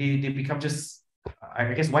 they become just,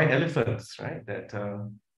 I guess, white elephants, right? That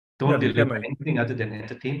don't deliver anything other than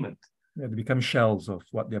entertainment. Yeah, they become shells of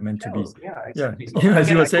what they're meant to be. Yeah, exactly. Yeah, So, as again,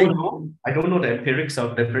 you were saying, I don't know the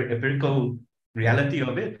empirical reality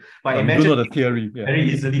of it, but I you do imagine know the theory. Yeah,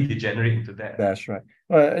 very easily degenerate into that. that's right.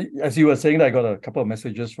 As you were saying, I got a couple of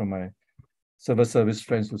messages from my civil service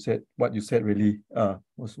friends who said what you said really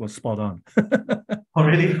was spot on. Oh,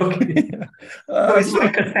 really? Okay. Yeah. So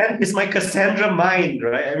it's my Cassandra mind,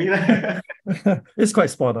 right? I mean, it's quite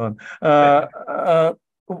spot on.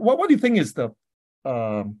 What do you think is the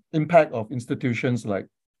impact of institutions like,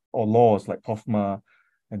 or laws like POFMA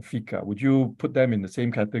and FICA? Would you put them in the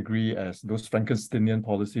same category as those Frankensteinian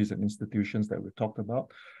policies and institutions that we've talked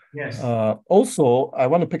about? yes. Also, I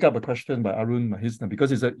want to pick up a question by Arun Mahisna,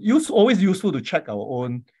 because it's always useful to check our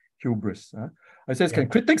own hubris. I say, can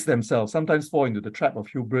critics themselves sometimes fall into the trap of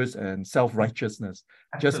hubris and self-righteousness,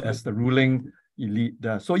 just as the ruling elite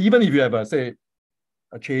does? So even if you have, say,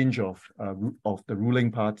 a change of the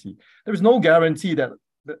ruling party, there is no guarantee that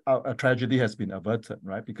a tragedy has been averted,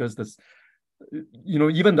 right? Because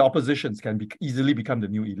even the oppositions can easily become the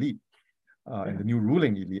new elite. And the new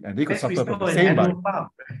ruling elite, and they could suffer from the same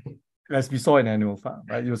as we saw in Animal Farm,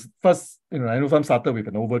 right? It was first, Animal Farm started with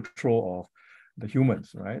an overthrow of the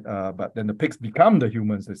humans, right? But then the pigs become the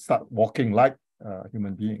humans; they start walking like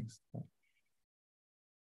human beings.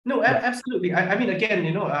 No, absolutely. I mean, again,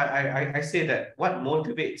 I say that what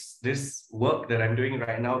motivates this work that I'm doing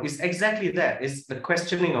right now is exactly that. It's the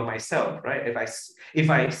questioning of myself, right? If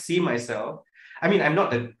I see myself, I mean, I'm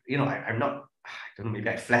not I'm not. I don't know, maybe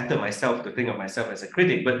I flatter myself to think of myself as a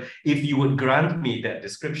critic, but if you would grant me that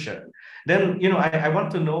description, then I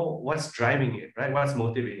want to know what's driving it, right? What's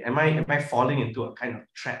motivating? Am I falling into a kind of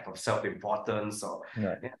trap of self-importance, or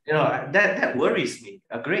that worries me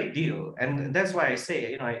a great deal, and that's why I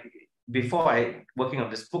say before working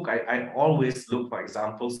on this book, I always look for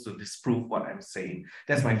examples to disprove what I'm saying.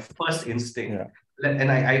 That's my first instinct. Yeah.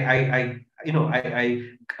 And I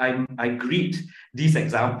greet these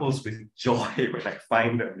examples with joy when I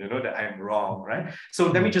find them, that I'm wrong, right?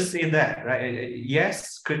 So let me just say that, right?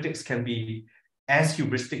 Yes, critics can be as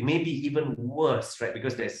hubristic, maybe even worse, right?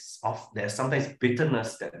 Because there's sometimes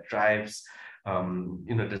bitterness that drives,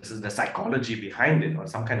 the psychology behind it, or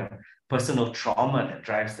some kind of personal trauma that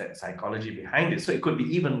drives that psychology behind it. So it could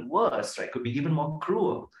be even worse, right? It could be even more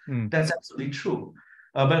cruel. That's absolutely true.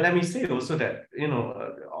 But let me say also that,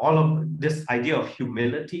 all of this idea of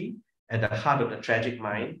humility at the heart of the tragic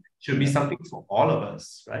mind should be something for all of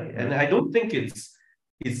us, right? And I don't think it's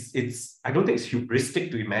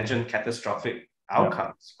hubristic to imagine catastrophic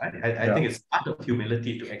outcomes, right? I think it's part of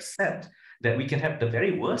humility to accept that we can have the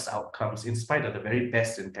very worst outcomes in spite of the very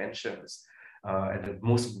best intentions and the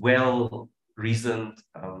most well-reasoned,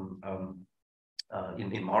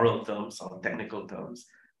 in moral terms or technical terms,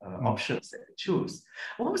 options that we choose.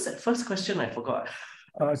 What was that first question? I forgot.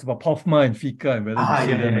 It's about POFMA and FICA and whether you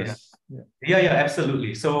see them as... Yeah,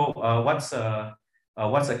 absolutely. So what's a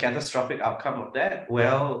catastrophic outcome of that?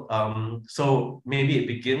 Well, so maybe it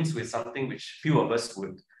begins with something which few of us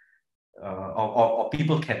would or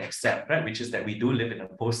people can accept, right? Which is that we do live in a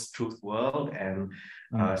post-truth world, and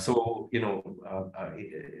so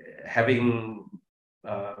having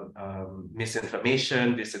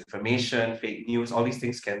misinformation, disinformation, fake news, all these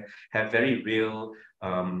things can have very real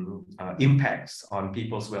impacts on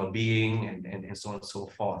people's well-being and so on and so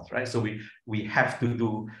forth, right? So we have to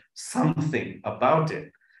do something about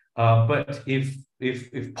it. But if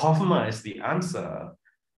POFMA is the answer,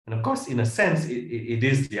 and of course, in a sense, it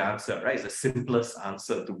is the answer, right? It's the simplest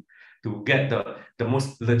answer to get the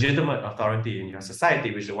most legitimate authority in your society,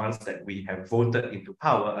 which is the ones that we have voted into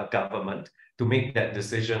power, a government, to make that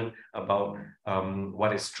decision about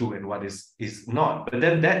what is true and what is not. But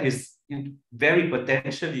then that is very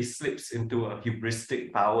potentially slips into a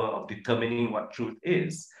hubristic power of determining what truth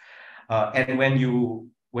is. And when you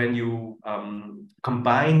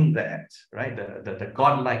combine that, right, the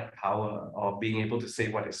godlike power of being able to say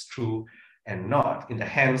what is true and not in the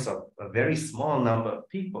hands of a very small number of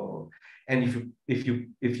people, and if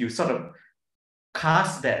you sort of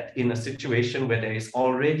cast that in a situation where there is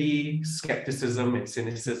already skepticism and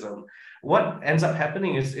cynicism, what ends up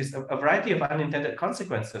happening is a variety of unintended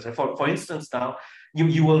consequences. For instance, now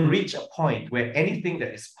you will reach a point where anything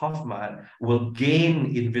that is POFMA will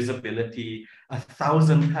gain invisibility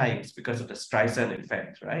 1,000 times because of the Streisand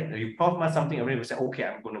effect, right? You POFMA something, everybody will say, okay,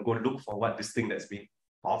 I'm going to go look for what this thing that's being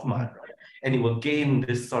POFMA, right? And it will gain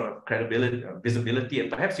this sort of credibility, visibility,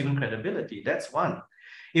 and perhaps even credibility. That's one.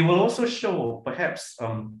 It will also show, perhaps,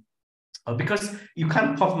 because you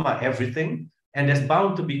can't POFMA everything, And there's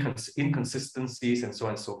bound to be inconsistencies and so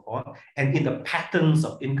on and so forth. And in the patterns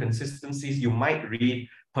of inconsistencies, you might read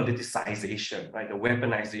politicization, right? The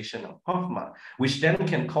weaponization of POFMA, which then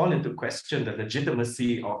can call into question the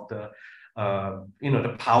legitimacy of the,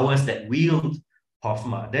 the powers that wield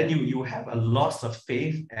POFMA. Then you have a loss of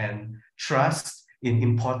faith and trust in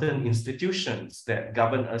important institutions that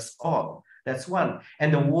govern us all. That's one.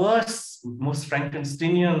 And the worst, most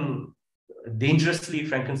Frankensteinian, dangerously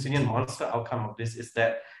Frankensteinian monster outcome of this is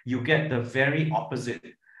that you get the very opposite,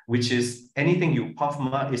 which is anything you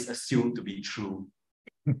POFMA is assumed to be true.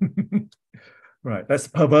 Right, that's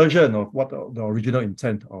perversion of what the original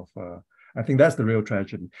intent of. I think that's the real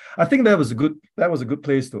tragedy. I think that was a good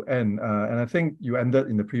place to end, and I think you ended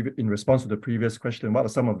in response to the previous question. What are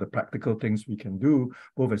some of the practical things we can do,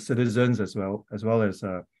 both as citizens as well as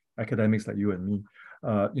academics like you and me?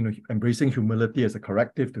 Embracing humility as a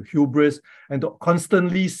corrective to hubris, and to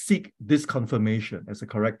constantly seek this confirmation as a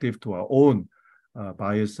corrective to our own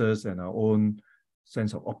biases and our own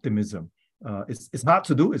sense of optimism. It's hard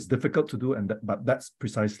to do, it's difficult to do, but that's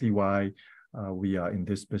precisely why we are in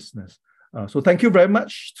this business. So thank you very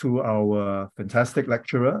much to our fantastic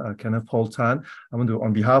lecturer, Kenneth Paul Tan. I want to,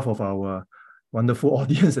 on behalf of our wonderful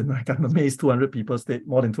audience, and I'm amazed 200 people stayed,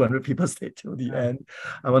 more than 200 people stayed till the end.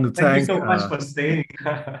 I want to thank you so much for staying.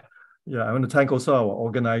 Yeah, I want to thank also our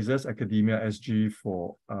organizers, AcademiaSG,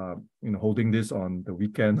 for holding this on the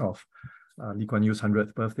weekend of Lee Kuan Yew's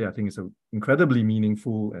 100th birthday. I think it's an incredibly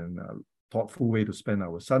meaningful and thoughtful way to spend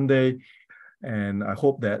our Sunday. And I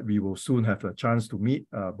hope that we will soon have a chance to meet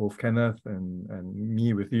both Kenneth and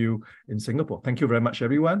me with you in Singapore. Thank you very much,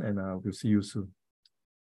 everyone, and we'll see you soon.